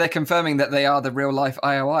so they're confirming that they are the real life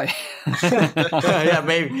IOI.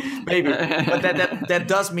 maybe. But that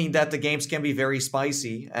does mean that the games can be very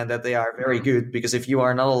spicy and that they are very good, because if you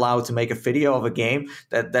are not allowed to make a video of a game,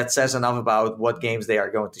 that says enough about what games they are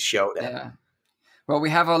going to show them. Yeah. Well, we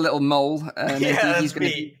have our little mole. He's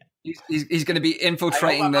going to be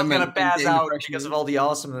infiltrating them. I'm going to pass out because of all the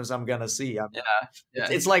awesomeness I'm going to see.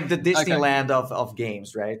 It's like the Disneyland of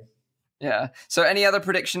games, right? Yeah. So any other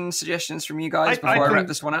prediction suggestions from you guys before I wrap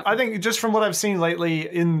this one up? I think just from what I've seen lately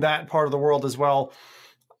in that part of the world as well,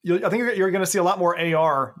 I think you're going to see a lot more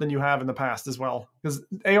AR than you have in the past as well, because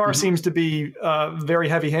AR seems to be very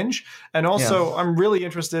heavy hinge. And also, I'm really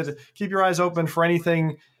interested. Keep your eyes open for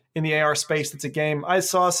anything in the AR space that's a game. I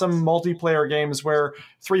saw some multiplayer games where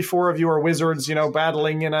 3-4 of you are wizards,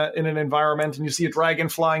 battling in an environment, and you see a dragon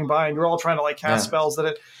flying by, and you're all trying to like cast spells at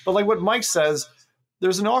it. But like what Mike says,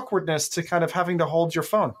 there's an awkwardness to kind of having to hold your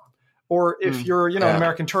phone. Or if you're, an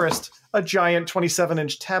American tourist, a giant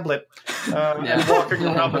 27-inch tablet and walking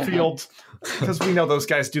around the field, because we know those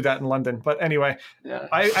guys do that in London. But anyway,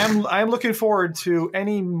 I'm looking forward to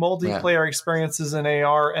any multiplayer experiences in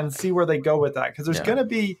AR and see where they go with that, because there's going to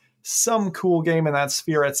be some cool game in that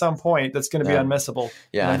sphere at some point that's going to be unmissable.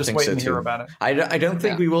 Yeah, I'm just waiting to hear about it. I don't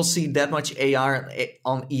think we will see that much AR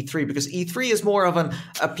on E3, because E3 is more of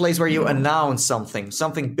a place where you announce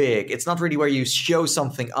something big. It's not really where you show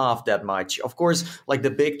something off that much. Of course, like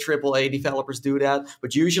the big AAA developers do that,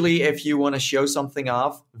 but usually if you want to show something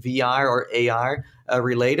off, VR or AR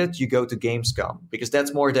related, you go to Gamescom, because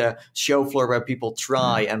that's more the show floor where people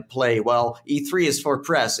try and play. Well, E3 is for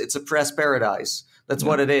press. It's a press paradise. That's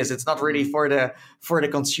what it is. It's not really for the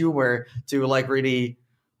consumer to like really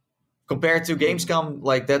compared to Gamescom.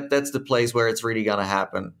 Like that's the place where it's really gonna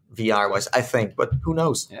happen VR wise, I think. But who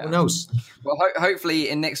knows? Who knows? Well, hopefully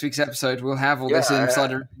in next week's episode we'll have all this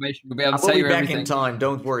insider information. We'll be able to tell you everything. We'll be back in time.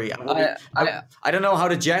 Don't worry. I don't know how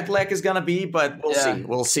the jet lag is gonna be, but we'll see.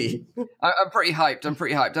 We'll see. I'm pretty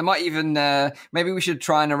hyped. I might even maybe we should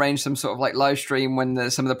try and arrange some sort of like live stream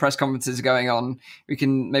when some of the press conferences are going on. We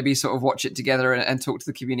can maybe sort of watch it together and talk to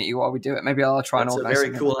the community while we do it. Maybe I'll try and organize. That's a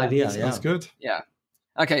very cool idea. That's good. Yeah.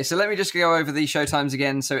 Okay, so let me just go over the show times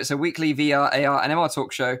again. So it's a weekly VR, AR, and MR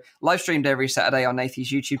talk show, live streamed every Saturday on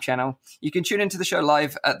Nathy's YouTube channel. You can tune into the show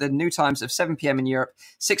live at the new times of 7 p.m. in Europe,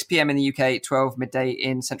 6 p.m. in the UK, 12 midday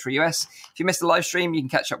in Central US. If you missed the live stream, you can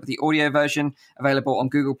catch up with the audio version, available on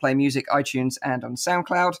Google Play Music, iTunes, and on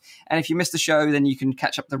SoundCloud. And if you missed the show, then you can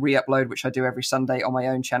catch up the re-upload, which I do every Sunday on my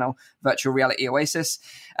own channel, Virtual Reality Oasis.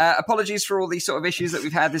 Apologies for all these sort of issues that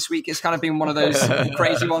we've had this week. It's kind of been one of those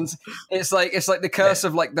crazy ones. It's like the curse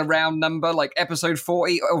of like the round number, like episode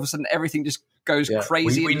 40. All of a sudden, everything just goes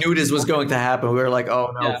crazy. We knew this was going to happen. We were like,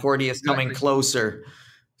 oh no, 40 is coming closer.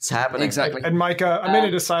 It's happening. Exactly. And Mike, a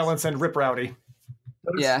minute of silence and rip Rowdy.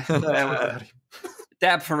 Yeah.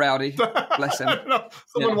 Dab for Rowdy. Bless him.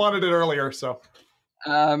 Someone wanted it earlier, so.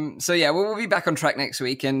 We'll be back on track next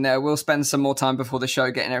week, and we'll spend some more time before the show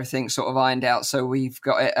getting everything sort of ironed out, so we've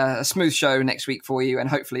got a smooth show next week for you, and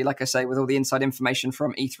hopefully, like I say, with all the inside information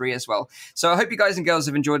from E3 as well. So I hope you guys and girls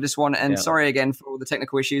have enjoyed this one, and sorry again for all the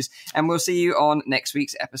technical issues, and we'll see you on next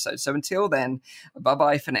week's episode. So until then,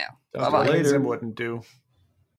 bye-bye for now. Bye-bye. Later wouldn't do.